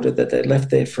recorder that they left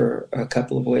there for a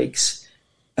couple of weeks,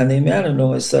 and the amount of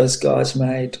noise those guys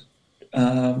made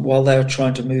while they were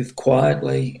trying to move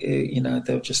quietly,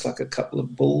 they were just like a couple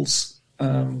of bulls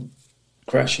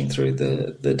crashing through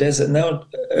the desert, and they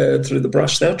were through the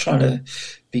brush. They were trying to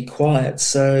be quiet.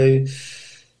 So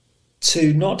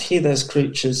to not hear those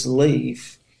creatures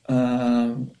leave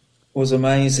was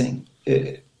amazing.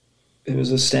 It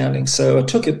was astounding. So I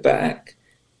took it back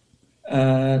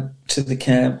to the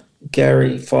camp.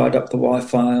 Gary fired up the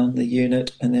Wi-Fi on the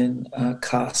unit and then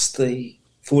cast the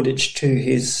footage to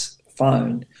his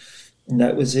phone, and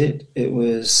that was it. It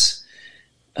was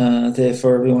there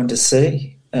for everyone to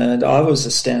see, and I was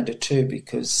astounded too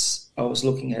because I was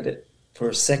looking at it for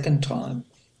a second time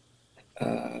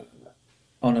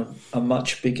on a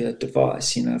much bigger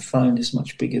device. A phone is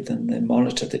much bigger than the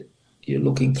monitor that you're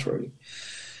looking through,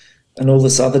 and all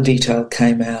this other detail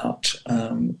came out.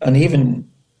 And even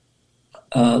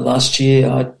last year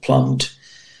I plumbed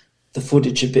the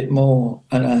footage a bit more,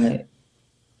 and I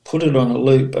put it on a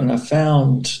loop, and I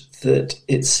found that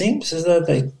it seems as though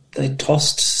they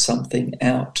tossed something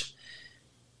out.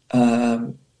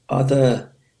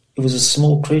 Either it was a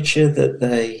small creature that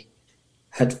they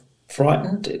had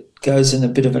frightened. It goes in a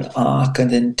bit of an arc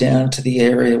and then down to the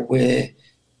area where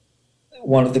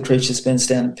one of the creatures bends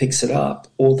down and picks it up,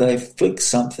 or they flick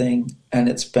something and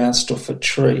it's bounced off a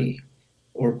tree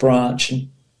or a branch and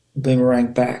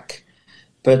boomerang back.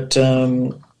 But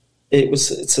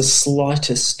it's the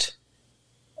slightest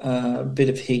bit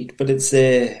of heat, but it's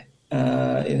there.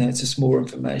 It's just more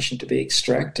information to be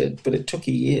extracted. But it took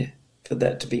a year for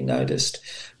that to be noticed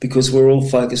because we're all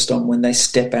focused on when they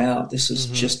step out. This is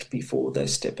just before they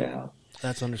step out.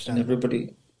 That's understandable. And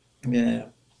everybody, yeah.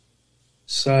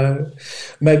 So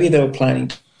maybe they were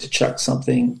planning to chuck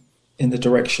something in the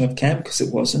direction of camp because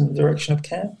it was in the direction of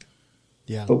camp.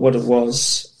 Yeah. But what it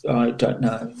was, I don't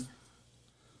know.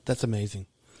 That's amazing.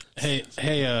 Hey,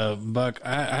 Buck,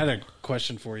 I had a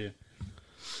question for you.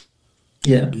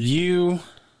 Yeah. You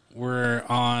were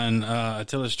on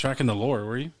Attila's track in the lore,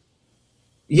 were you?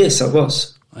 Yes, I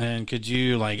was. And could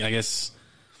you,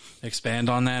 expand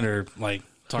on that or,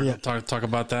 talk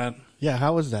about that? Yeah,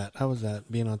 how was that? How was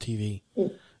that being on TV?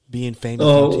 Being famous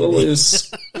on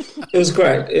TV? It was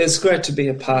great. It's great to be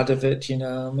a part of it.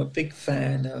 I'm a big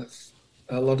fan of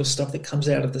a lot of stuff that comes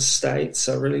out of the States.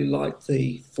 I really like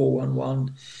the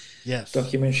 411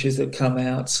 documentaries that come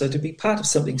out. So to be part of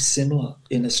something similar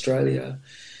in Australia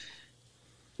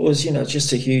was,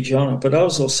 just a huge honour. But I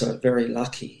was also very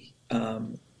lucky.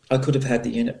 I could have had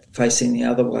the unit facing the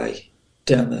other way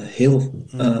down the hill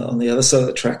on the other side of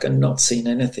the track and not seen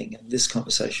anything, and this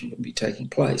conversation wouldn't be taking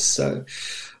place. So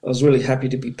I was really happy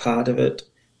to be part of it.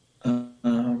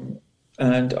 And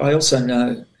I also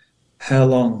know how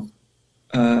long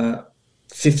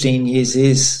 15 years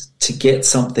is to get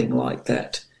something like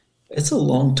that. It's a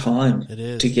long time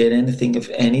to get anything of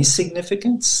any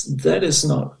significance. That is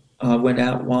not, I went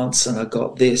out once and I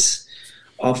got this.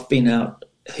 I've been out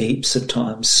heaps of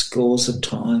times, scores of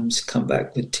times, come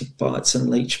back with tick bites and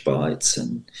leech bites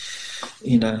and,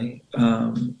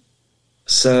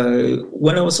 so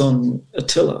when I was on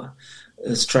Attila,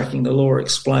 as tracking the lore,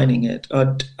 explaining it,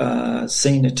 I'd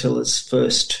seen Attila's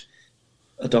first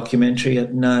documentary.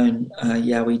 I'd known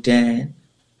Yowie Dan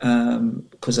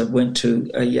because I went to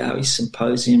a Yowie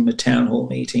symposium, a town hall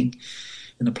meeting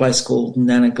in a place called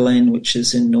Nana Glen, which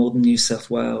is in northern New South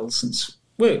Wales, and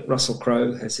where Russell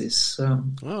Crowe has his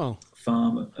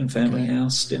farm and family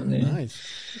house down there. Nice.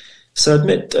 So I'd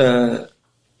met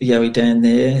Yowie Dan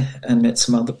there and met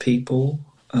some other people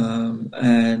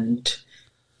and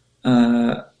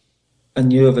I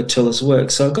knew of Attila's work.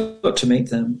 So I got to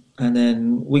meet them, and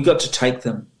then we got to take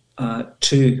them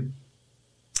to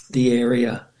the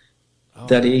area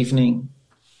that evening.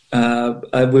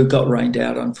 We got rained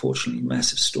out, unfortunately.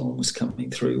 Massive storm was coming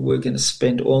through. We're going to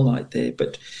spend all night there,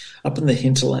 but up in the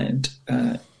hinterland,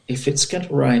 if it's going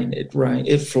to rain, it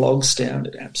flogs down,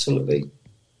 it absolutely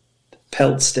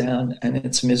pelts down, and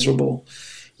it's miserable.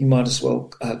 You might as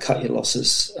well cut your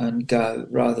losses and go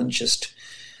rather than just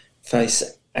face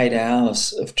 8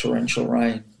 hours of torrential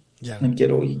rain and get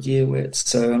all your gear wet.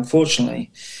 So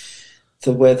unfortunately,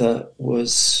 the weather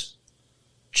was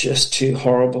just too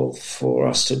horrible for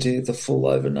us to do the full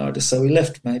overnighter. So we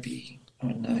left maybe, I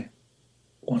don't know,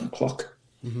 1 o'clock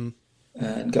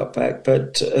and got back.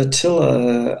 But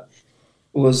Attila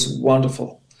was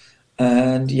wonderful.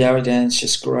 And Yowie Dan's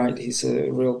just great. He's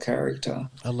a real character.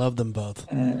 I love them both.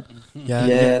 They're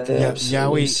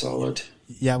absolutely solid.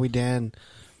 Yowie Dan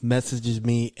messages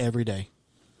me every day.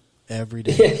 Every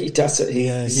day. Yeah, he does it.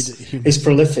 He's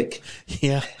prolific.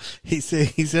 Yeah, he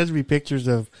sends me pictures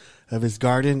of his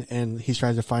garden, and he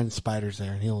tries to find spiders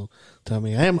there, and he'll tell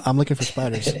me, I'm looking for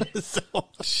spiders. So,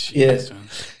 yeah,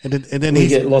 and then we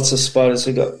get lots of spiders.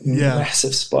 We got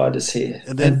massive spiders here,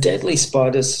 and deadly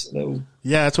spiders.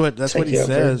 Yeah, that's what he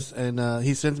says, and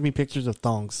he sends me pictures of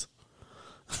thongs.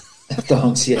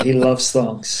 Thongs, yeah, he loves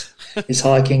thongs. His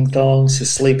hiking thongs,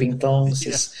 his sleeping thongs,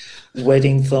 his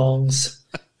wedding thongs.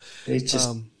 He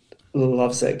just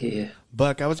loves that gear.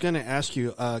 Buck, I was going to ask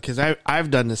you, because I've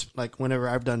done this, like whenever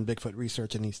I've done Bigfoot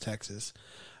research in East Texas,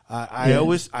 I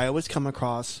always come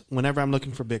across, whenever I'm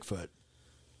looking for Bigfoot,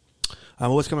 I'm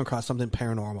always coming across something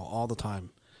paranormal all the time.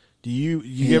 Do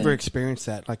you ever experience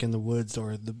that, like in the woods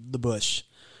or the bush?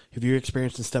 Have you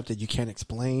experienced stuff that you can't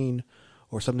explain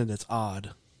or something that's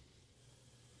odd?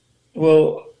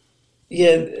 Well,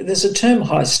 yeah, there's a term,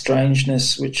 high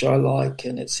strangeness, which I like,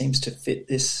 and it seems to fit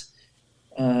this.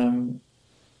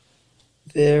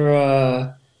 There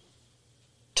are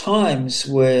times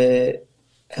where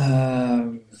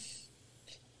I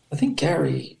think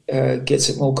Gary gets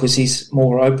it more because he's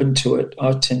more open to it.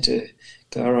 I tend to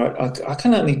go, all right, I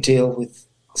can only deal with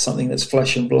something that's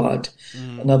flesh and blood,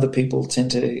 and other people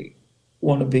tend to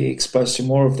want to be exposed to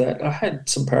more of that. I had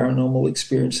some paranormal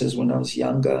experiences when I was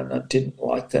younger, and I didn't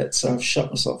like that, so I've shut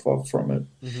myself off from it.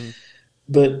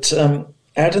 But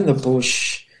out in the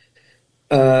bush,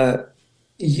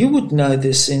 you would know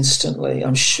this instantly.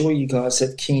 I'm sure you guys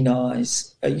have keen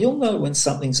eyes. You'll know when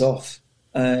something's off,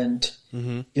 and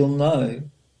you'll know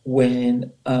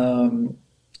when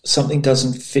something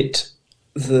doesn't fit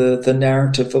the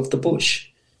narrative of the bush.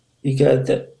 You go,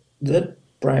 that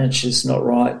branch is not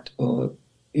right, or,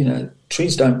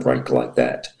 trees don't break like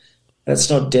that. That's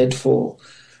not deadfall.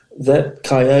 That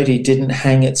coyote didn't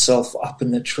hang itself up in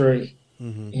the tree,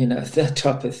 that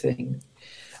type of thing.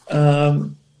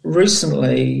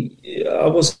 Recently, I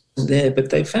wasn't there,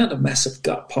 but they found a massive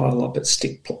gut pile up at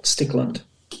Stickland.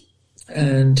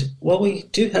 And while we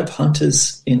do have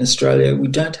hunters in Australia, we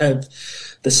don't have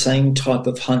the same type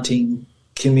of hunting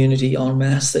community en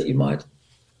masse that you might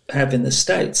have in the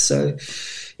States. So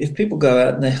if people go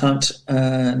out and they hunt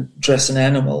and dress an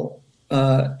animal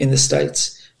in the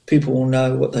States, people will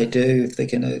know what they do. If they're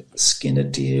going to skin a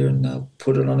deer and they'll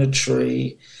put it on a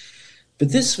tree.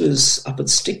 But this was up at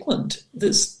Stickland.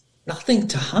 There's nothing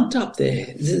to hunt up there.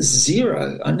 There's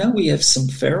zero. I know we have some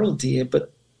feral deer,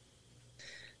 but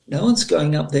no one's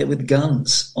going up there with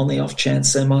guns on the off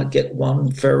chance they might get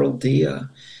one feral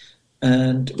deer.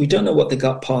 And we don't know what the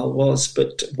gut pile was,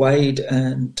 but Wade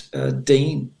and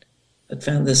Dean had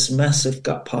found this massive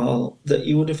gut pile that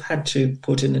you would have had to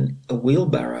put in a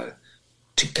wheelbarrow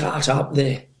to cart up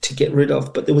there to get rid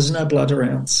of, but there was no blood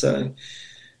around, so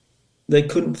they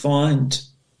couldn't find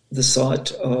the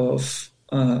site of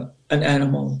an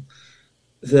animal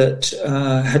that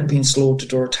had been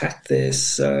slaughtered or attacked there.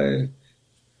 So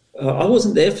I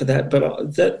wasn't there for that,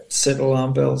 but that set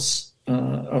alarm bells.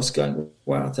 I was going,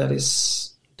 wow, that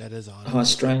is odd. High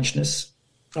strangeness.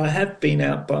 I have been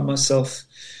out by myself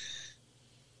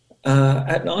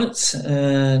at nights,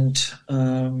 and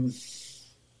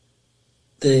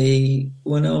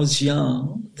when I was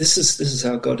young, this is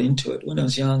how I got into it. When I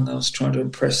was young, I was trying to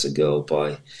impress a girl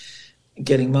by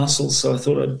getting muscles, so I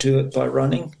thought I'd do it by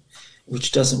running,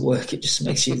 which doesn't work. It just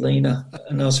makes you leaner,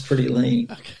 and I was pretty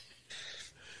lean. Okay.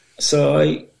 So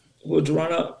I would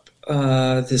run up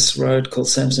this road called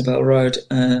Samsonvale Road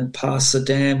and pass a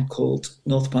dam called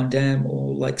North Pine Dam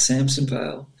or Lake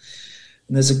Samsonvale.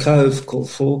 And there's a cove called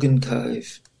Forgan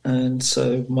Cove. And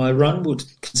so my run would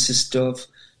consist of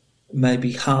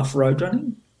maybe half road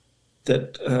running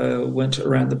that went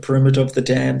around the perimeter of the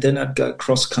dam. Then I'd go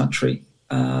cross-country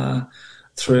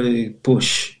through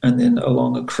bush and then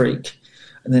along a creek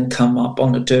and then come up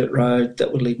on a dirt road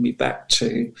that would lead me back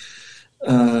to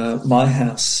my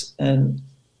house. And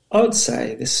I would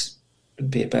say this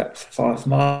would be about 5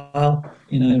 mile,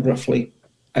 roughly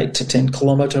 8 to 10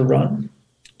 kilometre run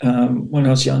when I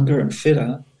was younger and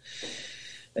fitter.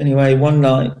 Anyway, one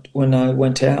night when I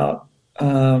went out,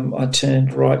 I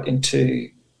turned right into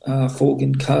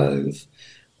Forgan Cove,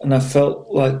 and I felt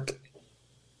like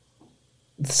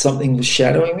something was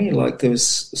shadowing me, like there was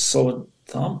solid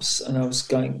thumps, and I was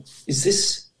going, is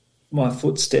this my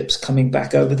footsteps coming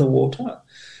back over the water?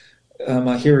 Am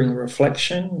I hearing a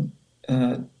reflection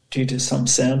due to some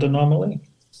sound anomaly?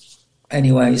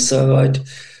 Anyway, so I'd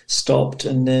stopped,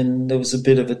 and then there was a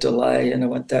bit of a delay, and I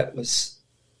went, that was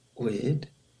weird.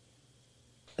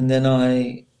 And then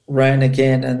I ran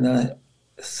again, and I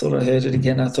thought I heard it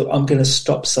again. I thought, I'm going to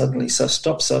stop suddenly. So I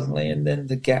stopped suddenly, and then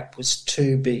the gap was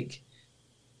too big.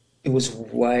 It was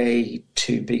way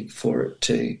too big for it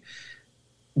to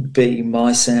be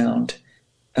my sound.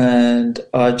 And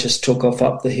I just took off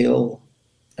up the hill.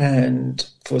 And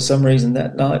for some reason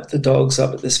that night, the dogs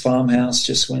up at this farmhouse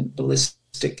just went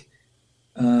ballistic.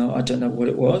 I don't know what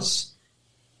it was.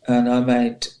 And I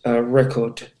made a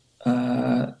record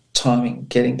timing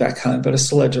getting back home, but I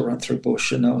still had to run through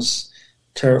bush, and I was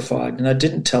terrified. And I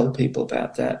didn't tell people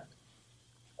about that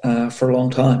for a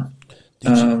long time.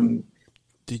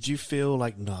 Did you feel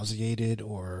like nauseated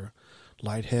or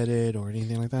lightheaded or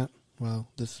anything like that? Well,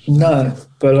 no,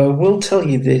 but I will tell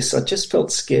you this. I just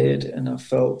felt scared, and I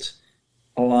felt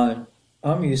alone.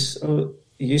 I'm used to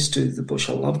the bush.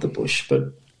 I love the bush,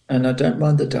 and I don't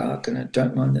mind the dark, and I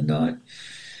don't mind the night.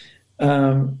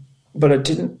 But I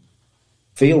didn't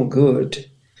feel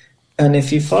good. And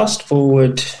if you fast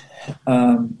forward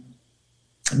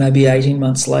maybe 18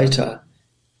 months later,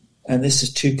 and this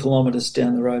is 2 kilometres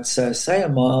down the road, so say a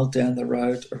mile down the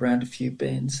road around a few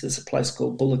bends, there's a place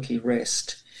called Bullocky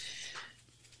Rest.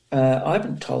 I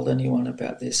haven't told anyone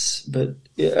about this, but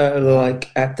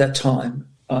like at that time,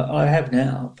 I have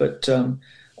now, but I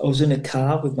was in a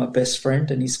car with my best friend,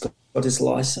 and he's got his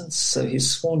license, so his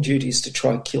sworn duty is to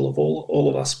try kill all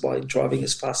of us by driving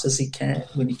as fast as he can.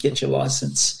 When you get your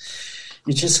license,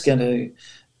 you're just going to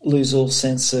lose all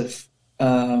sense of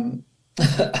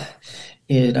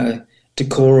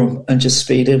decorum and just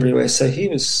speed everywhere. So he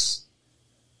was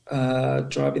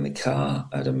driving the car.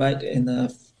 I had a mate in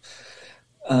the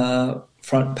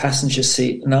front passenger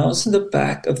seat, and I was in the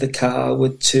back of the car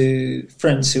with 2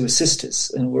 friends who were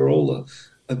sisters, and we're all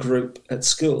a group at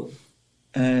school.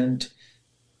 And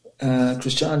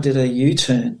Christian did a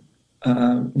U-turn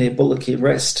near Bullocky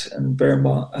Rest, and bear in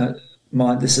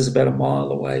mind this is about a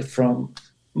mile away from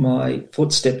my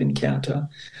footstep encounter,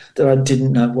 that I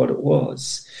didn't know what it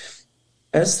was.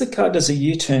 As the car does a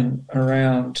U-turn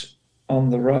around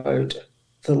on the road,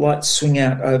 the lights swing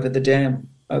out over the dam,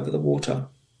 over the water.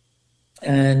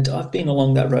 And I've been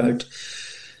along that road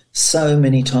so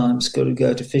many times, got to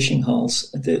go to fishing holes.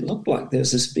 It looked like there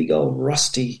was this big old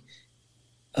rusty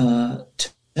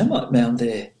termite mound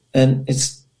there. And it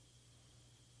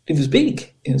was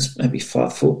big. It was maybe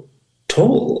 5 foot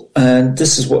tall. And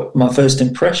this is what my first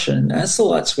impression. As the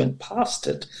lights went past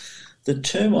it, the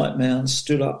termite mound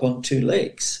stood up on 2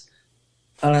 legs.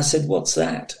 And I said, what's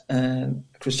that? And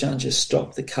Christian just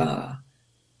stopped the car,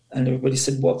 and everybody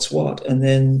said, what's what? And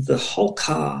then the whole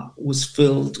car was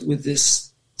filled with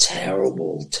this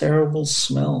terrible, terrible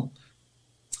smell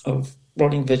of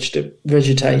rotting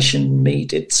vegetation,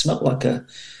 meat. It smelled like a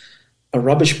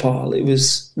rubbish pile. It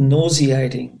was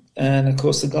nauseating. And, of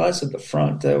course, the guys at the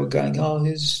front, they were going, oh,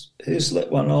 who's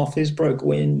let one off? Who's broke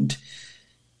wind?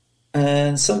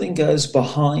 And something goes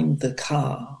behind the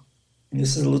car.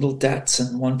 This is a little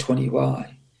Datsun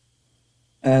 120Y.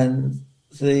 And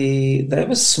they have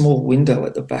a small window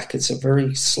at the back. It's a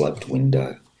very sloped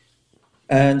window.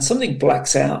 And something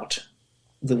blacks out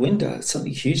the window.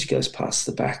 Something huge goes past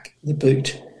the back, the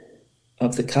boot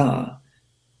of the car.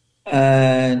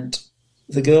 And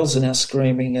the girls are now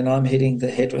screaming, and I'm hitting the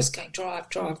headrest going, drive,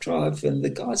 drive, drive. And the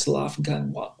guys are laughing,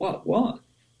 going, what?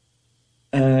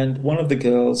 And one of the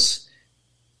girls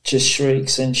just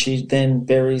shrieks, and she then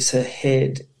buries her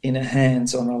head in her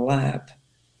hands on her lap.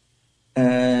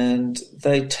 And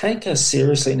they take her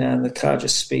seriously now, and the car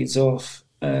just speeds off.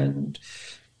 And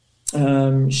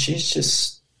she's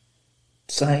just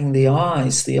saying, the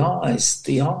eyes, the eyes,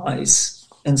 the eyes.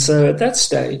 And so at that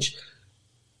stage,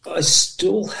 I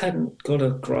still hadn't got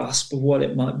a grasp of what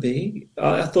it might be.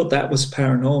 I thought that was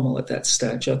paranormal at that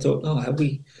stage. I thought, have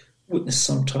we witnessed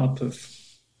some type of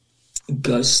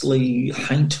ghostly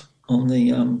haint on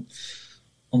the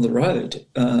road?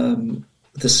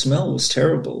 The smell was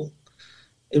terrible.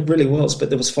 It really was, but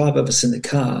there was 5 of us in the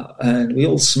car, and we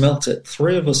all smelt it.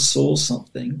 3 of us saw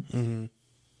something, and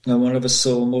 1 of us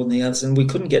saw more than the others, and we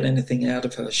couldn't get anything out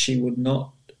of her. She would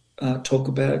not talk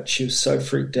about it. She was so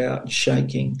freaked out and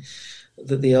shaking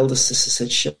that the elder sister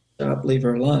said, shut up, leave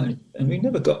her alone. And we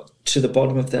never got to the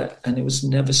bottom of that, and it was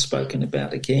never spoken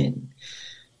about again.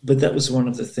 But that was one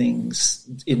of the things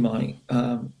in my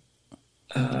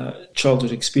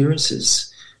childhood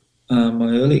experiences, my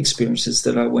early experiences,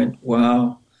 that I went,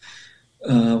 wow.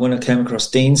 When I came across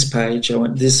Dean's page, I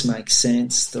went, this makes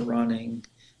sense, the running,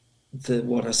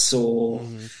 what I saw.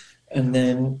 And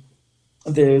then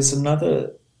there's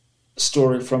another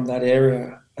story from that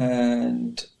area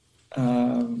and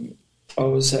I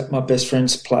was at my best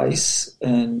friend's place,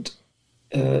 and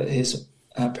his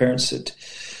parents had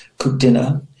cooked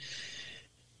dinner,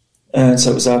 and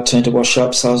so it was our turn to wash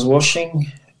up. So I was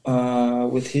washing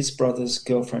with his brother's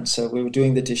girlfriend. So we were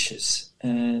doing the dishes,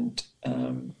 and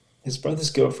his brother's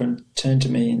girlfriend turned to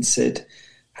me and said,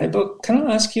 "Hey, Buck, can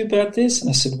I ask you about this?" And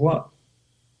I said, "What?"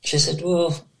 She said,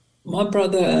 "Well, my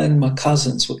brother and my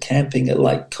cousins were camping at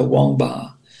Lake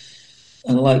Guillain-Barré."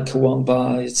 And Lake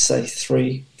Guillain-Barré is, say,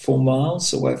 3-4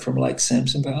 miles away from Lake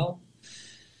Samsonvale.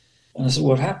 And I said,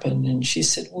 "What happened?" And she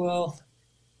said, "Well,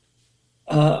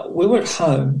 we were at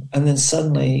home, and then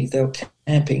suddenly they were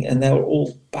camping, and they were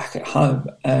all back at home.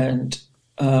 And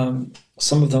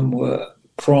some of them were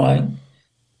crying,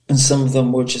 and some of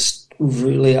them were just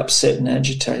really upset and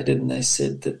agitated. And they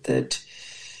said that they'd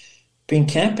been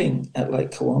camping at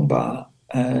Lake Guillain-Barré,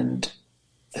 and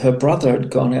her brother had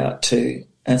gone out to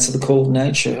answer the call of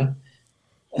nature.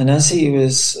 And as he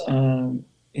was,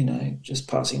 just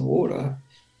passing water,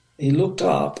 he looked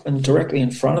up, and directly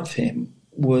in front of him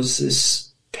was this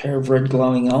pair of red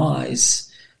glowing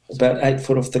eyes about 8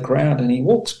 foot off the ground. And he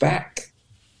walks back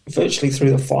virtually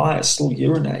through the fire, still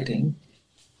urinating.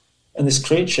 And this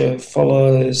creature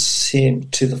follows him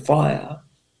to the fire.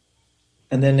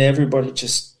 And then everybody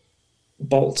just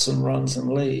bolts and runs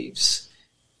and leaves.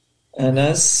 And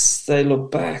as they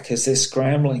look back, as they're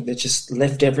scrambling, they just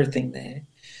left everything there.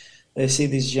 They see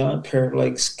these giant pair of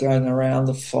legs going around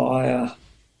the fire.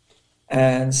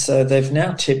 And so they've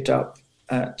now tipped up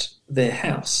at their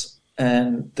house,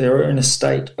 and they're in a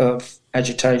state of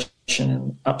agitation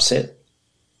and upset.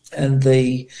 And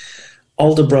the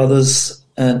older brothers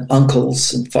and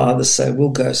uncles and fathers say, "We'll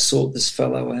go sort this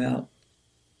fellow out."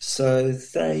 So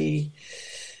they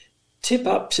tip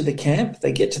up to the camp.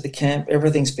 They get to the camp.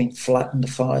 Everything's been flattened. The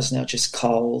fire's now just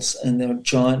coals, and there are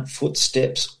giant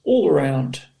footsteps all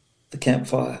around the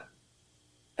campfire.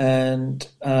 And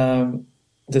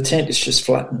the tent is just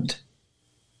flattened.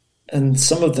 And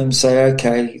some of them say,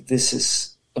 "Okay, this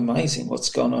is amazing. What's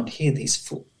going on here? These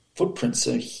footprints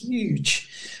are huge.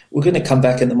 We're going to come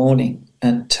back in the morning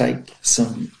and take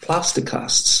some plaster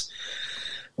casts."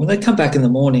 When they come back in the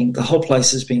morning, the whole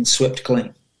place has been swept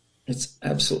clean. It's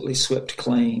absolutely swept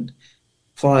clean.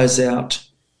 Fire's out.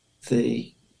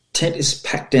 The tent is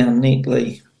packed down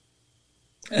neatly.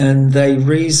 And they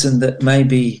reason that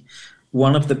maybe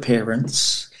one of the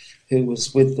parents who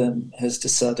was with them has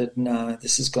decided, "No,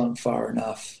 this has gone far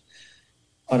enough.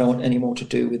 I don't want any more to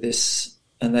do with this."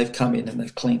 And they've come in and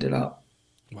they've cleaned it up.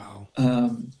 Wow.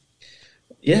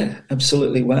 Yeah,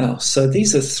 absolutely. Wow. So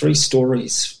these are 3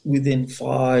 stories within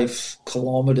 5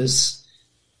 kilometres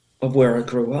of where I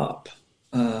grew up.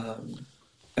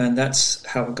 And that's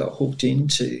how I got hooked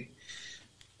into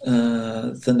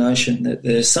the notion that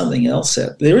there's something else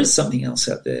out there. There is something else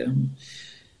out there.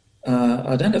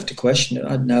 I don't have to question it.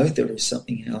 I know there is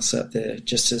something else out there,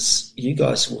 just as you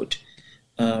guys would.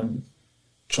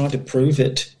 Trying to prove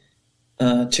it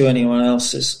to anyone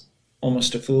else is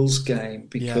almost a fool's game,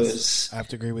 because yes, I have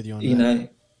to agree with you on that.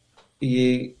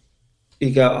 You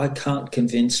go, I can't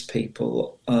convince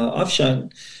people. I've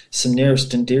shown some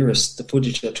nearest and dearest the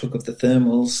footage I took of the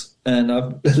thermals, and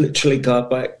I've literally got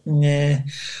back, "Nah,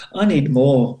 I need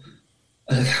more."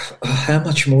 How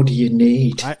much more do you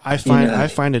need? I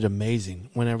find it amazing.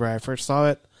 Whenever I first saw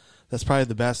it, that's probably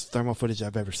the best thermal footage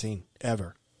I've ever seen,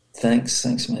 ever. Thanks,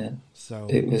 man. So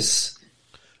it was.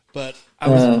 But I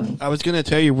was going to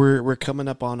tell you we're coming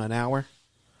up on an hour.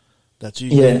 That's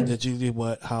usually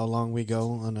how long we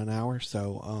go on an hour.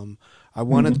 So I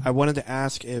wanted to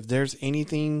ask if there's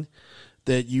anything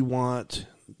that you want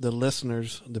the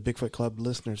listeners, the Bigfoot Club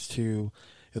listeners, to,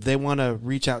 if they want to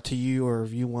reach out to you, or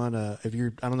if you want to, I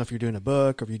don't know if you're doing a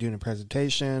book, or if you're doing a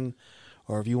presentation,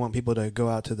 or if you want people to go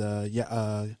out to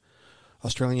the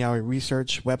Australian Yowie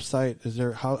Research website. Is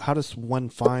there, how does one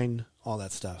find all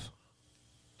that stuff?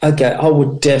 Okay, I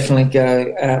would definitely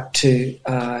go out to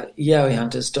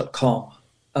yowiehunters.com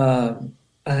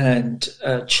and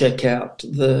check out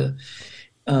the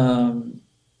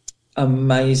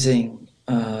amazing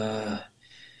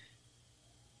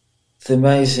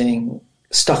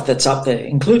stuff that's up there,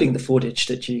 including the footage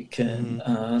that you can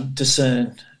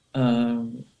discern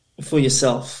for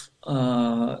yourself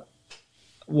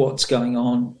what's going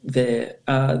on there.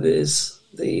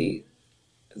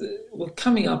 We're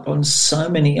coming up on so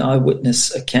many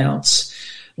eyewitness accounts,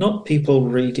 not people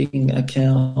reading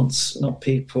accounts, not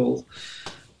people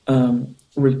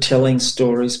retelling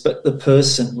stories, but the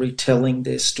person retelling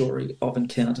their story of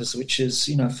encounters, which is,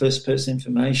 first-person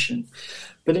information.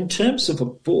 But in terms of a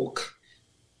book,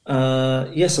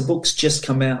 yes, a book's just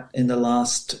come out in the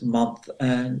last month,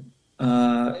 and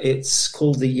it's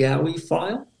called The Yowie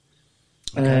File.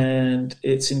 Okay. And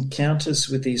it's Encounters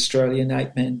with the Australian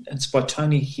Ape Men. It's by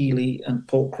Tony Healy and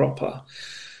Paul Cropper.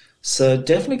 So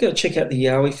definitely go check out the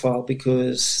Yowie File,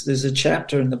 because there's a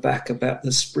chapter in the back about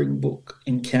the Springbrook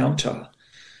encounter,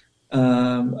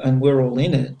 and we're all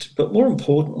in it. But more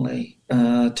importantly,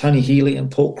 Tony Healy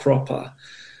and Paul Cropper,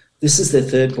 this is their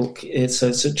third book. It's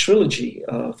a trilogy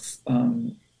of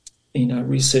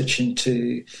research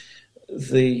into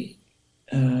the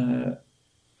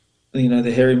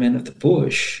the hairy men of the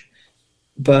bush,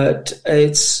 but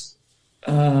it's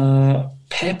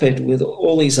peppered with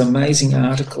all these amazing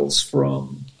articles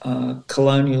from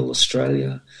colonial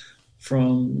Australia,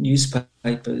 from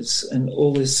newspapers, and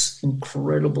all this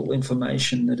incredible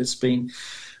information that has been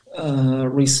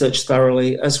researched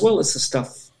thoroughly, as well as the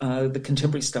stuff, the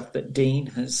contemporary stuff that Dean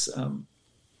has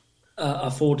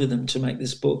afforded them to make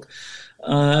this book.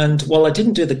 And while I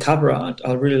didn't do the cover art,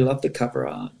 I really love the cover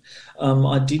art,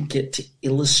 I did get to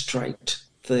illustrate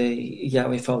the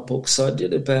Yowie File book. So I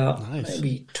did about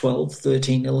maybe 12,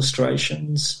 13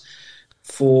 illustrations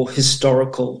for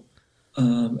historical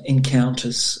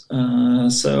encounters.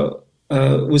 So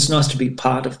it was nice to be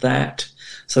part of that.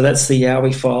 So that's the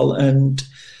Yowie File. And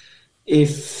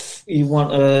if you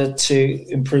want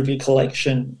to improve your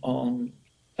collection on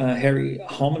hairy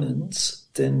hominins,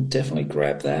 then definitely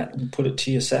grab that and put it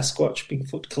to your Sasquatch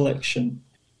Bigfoot collection,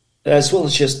 as well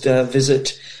as just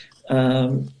visit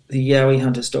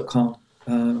theyowiehunters.com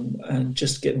and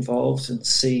just get involved and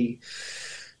see.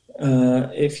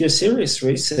 If you're a serious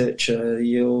researcher,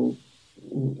 you'll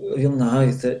know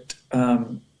that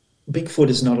Bigfoot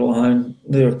is not alone.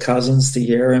 There are cousins, the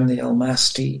Yerram, the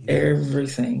Almasty,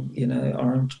 everything,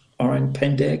 Orang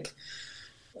Pendek.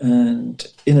 And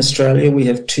in Australia, we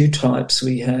have two types.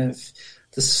 We have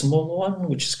the small one,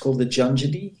 which is called the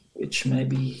Jungidi, which may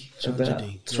be about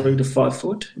 3 to 5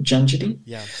 foot, Jungidi.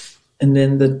 Yeah. And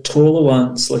then the taller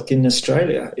ones, like in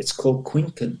Australia, it's called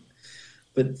Quincan.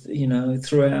 But,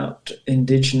 throughout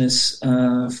Indigenous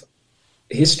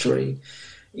history,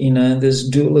 there's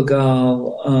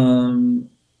Dooligal,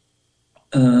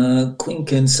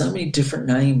 Quincan, so many different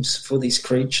names for these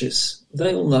creatures.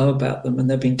 They all know about them, and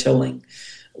they've been telling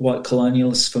white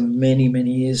colonialists for many,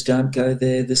 many years, don't go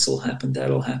there, this will happen,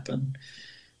 that'll happen.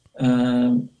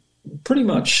 Pretty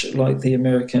much like the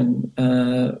American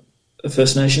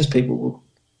First Nations people will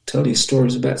tell you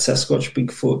stories about Sasquatch,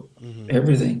 Bigfoot,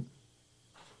 everything.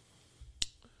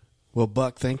 Well,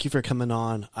 Buck, thank you for coming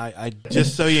on. I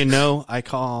just so you know, I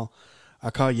call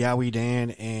Yowie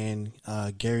Dan and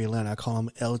Gary Lynn, I call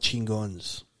them El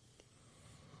Chingones.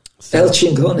 So, El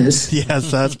Chingones?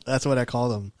 Yes, that's what I call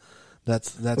them.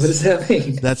 That's what does that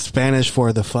mean? That's Spanish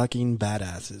for the fucking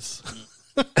badasses.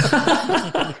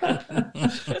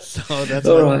 So that's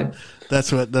all right.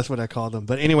 That's what I call them.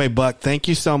 But anyway, Buck, thank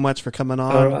you so much for coming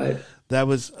on. All right. That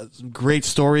was great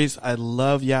stories. I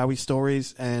love Yowie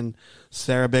stories, and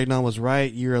Sarah Bignon was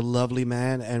right. You're a lovely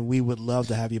man, and we would love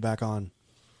to have you back on.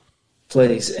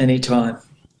 Please, anytime.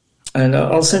 And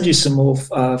I'll send you some more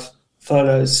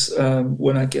photos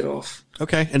when I get off.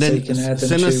 Okay, and then so you can add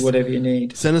them to whatever you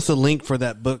need. Send us a link for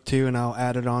that book too, and I'll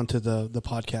add it on to the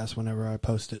podcast whenever I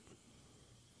post it.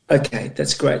 Okay,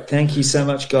 that's great. Thank you so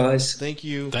much, guys. Thank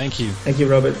you. Thank you. Thank you,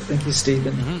 Robert. Thank you,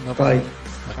 Stephen. Mm-hmm. Bye.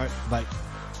 All right, bye.